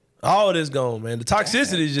 All this gone, man. The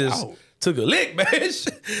toxicity just took a lick, man.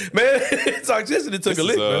 Toxicity took a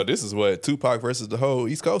lick, man. This is what Tupac versus the whole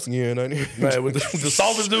East Coast again, ain't it? Man, with the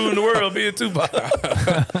softest dude in the world being Tupac.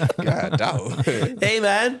 God, dog. Hey,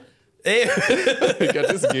 man. Hey. Got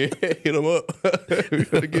this again. Hit him up. We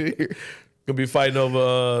gotta get here. Gonna be fighting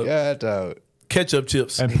over God, dog. Ketchup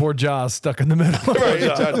chips. And poor Jaws stuck in the middle. Right,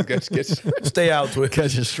 stay out to it.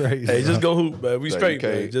 Catch it straight. Hey, just go hoop, man. We straight,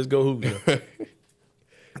 man. Just go hoop, man.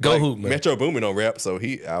 Go hoop, man. Metro Boomin don't rap, so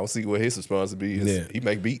I'll see what his response would be. He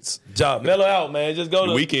make beats. Job, mellow out, man. Just go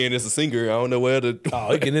to The Weeknd is a singer. I don't know where to.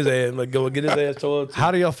 Oh, he get his ass. Like, go get his ass towards. How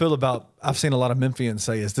do y'all feel about? I've seen a lot of Memphians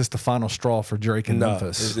say, "Is this the final straw for Drake in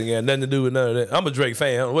Memphis?" This thing got nothing to do with none of that. I'm a Drake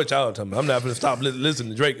fan. I don't know what y'all talking about. I'm not gonna stop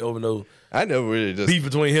listening to Drake over no. I never really just beef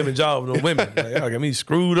between him and Job with no women. Like, y'all got me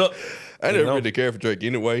screwed up. I never really cared for Drake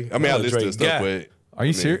anyway. I mean, I listen to stuff, but are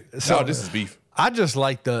you serious? No, this is beef. I just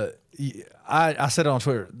like I said it on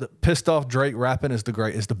Twitter. The pissed off Drake rapping is the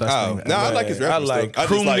best thing. No, I like his rapping stuff. I like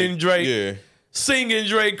crooning Drake, singing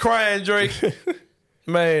Drake, crying Drake.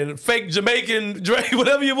 Man, fake Jamaican Drake,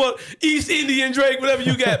 whatever you want, East Indian Drake, whatever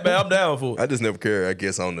you got, man, I'm down for it. I just never care, I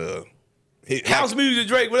guess, on the house music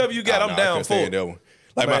Drake, whatever you got, I'm down for it. That one.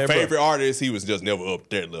 Like my favorite artist, he was just never up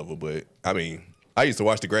that level. But I mean, I used to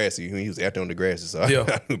watch Degrassi. He was out there on Degrassi, so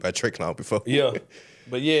I knew about Drake long before. Yeah.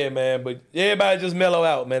 But yeah, man. But everybody just mellow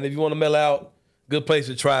out, man. If you want to mellow out, good place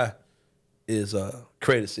to try is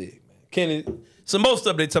Create A Cig, man. Kenny, some more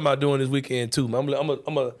stuff they talking about doing this weekend too, man. I'm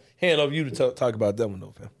gonna hand over you to talk about that one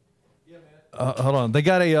though, fam. Yeah, man. Hold on. They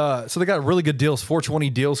got they got really good deals, 420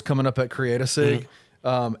 deals coming up at Create A Cig.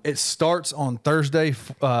 It starts on Thursday,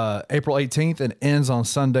 April 18th, and ends on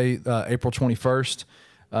Sunday, April 21st.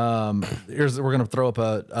 We're going to throw up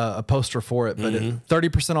a poster for it, but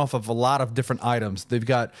 30% off of a lot of different items. They've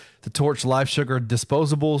got the Torch Life Sugar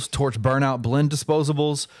disposables, Torch Burnout Blend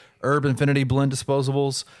disposables, Herb Infinity Blend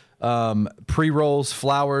disposables, pre-rolls,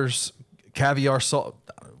 flowers, caviar salt.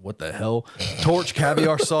 What the hell? Torch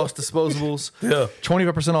caviar sauce disposables. Yeah.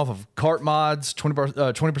 25% off of cart mods.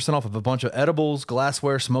 20% off of a bunch of edibles,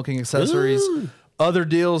 glassware, smoking accessories. Ooh. Other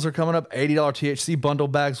deals are coming up. $80 THC bundle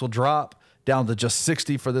bags will drop down to just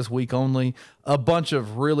 $60 for this week only. A bunch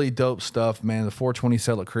of really dope stuff, man. The 420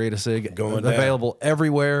 sale at Create A Cig going available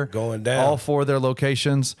everywhere. Going down. All 4 of their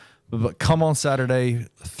locations. But come on Saturday,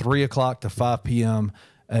 3 o'clock to 5 p.m.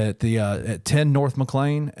 at 10 North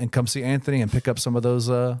McLean, and come see Anthony and pick up some of those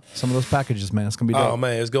packages, man. It's gonna be dope. Oh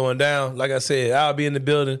man, it's going down. Like I said, I'll be in the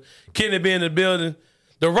building. Kenny be in the building.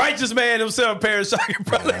 The righteous man himself, Parish Sharkey,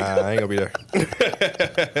 probably. I ain't gonna be there.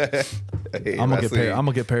 Hey, I'm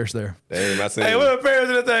gonna get Parish there. Hey, what Parish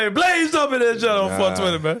in that thing? Blaze up in that shit on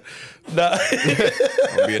 420, man. Nah.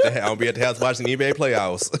 I'll be at the house watching the NBA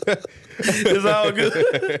playoffs. It's all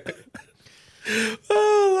good.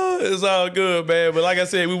 Oh, Lord. It's all good, man. But like I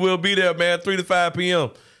said, we will be there, man, 3 to 5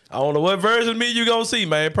 p.m. I don't know what version of me you gonna see,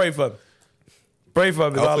 man. Pray for me. Pray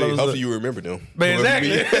for me. Hopefully you remember them. Man,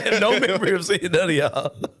 exactly. No memory of seeing none of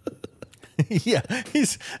y'all. Yeah,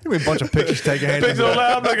 he's gonna be a bunch of pictures taken. Pictures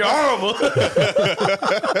online looking horrible.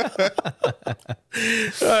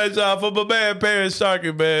 All right, y'all. For my man Parish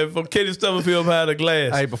Sharkey, man, from Kenny Stubblefield behind the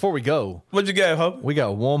glass. Hey, before we go, what you got, Hope? We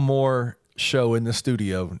got one more show in the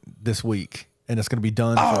studio this week, and it's gonna be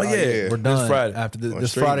done. We're done this Friday. After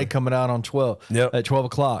this Friday coming out on at 12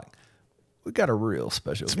 o'clock. We got a real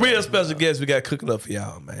special guest we got cooking up for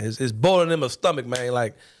y'all, man. It's boiling in my stomach, man.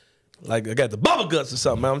 Like I got the bubble guts or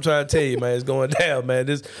something, man. I'm trying to tell you, man. It's going down, man.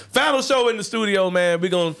 This final show in the studio, man. We're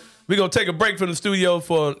gonna take a break from the studio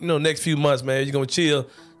for next few months, man. You're gonna chill,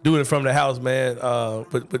 doing it from the house, man.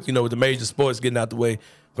 But with the major sports getting out the way,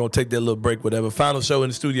 we're gonna take that little break, whatever. Final show in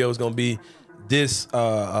the studio is gonna be this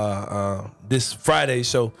Friday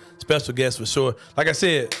show. Special guest for sure. Like I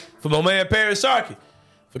said, for my man Parish Sharkey.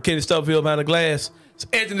 For Kenny Stubblefield behind the glass, it's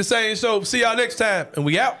Anthony Sain Show. See y'all next time, and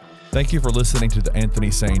we out. Thank you for listening to the Anthony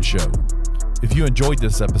Sain Show. If you enjoyed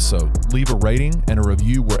this episode, leave a rating and a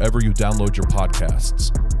review wherever you download your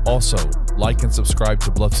podcasts. Also, like and subscribe to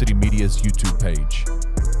Bluff City Media's YouTube page.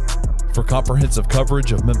 For comprehensive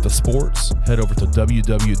coverage of Memphis sports, head over to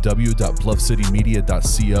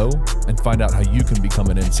www.bluffcitymedia.co and find out how you can become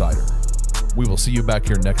an insider. We will see you back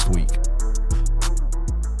here next week.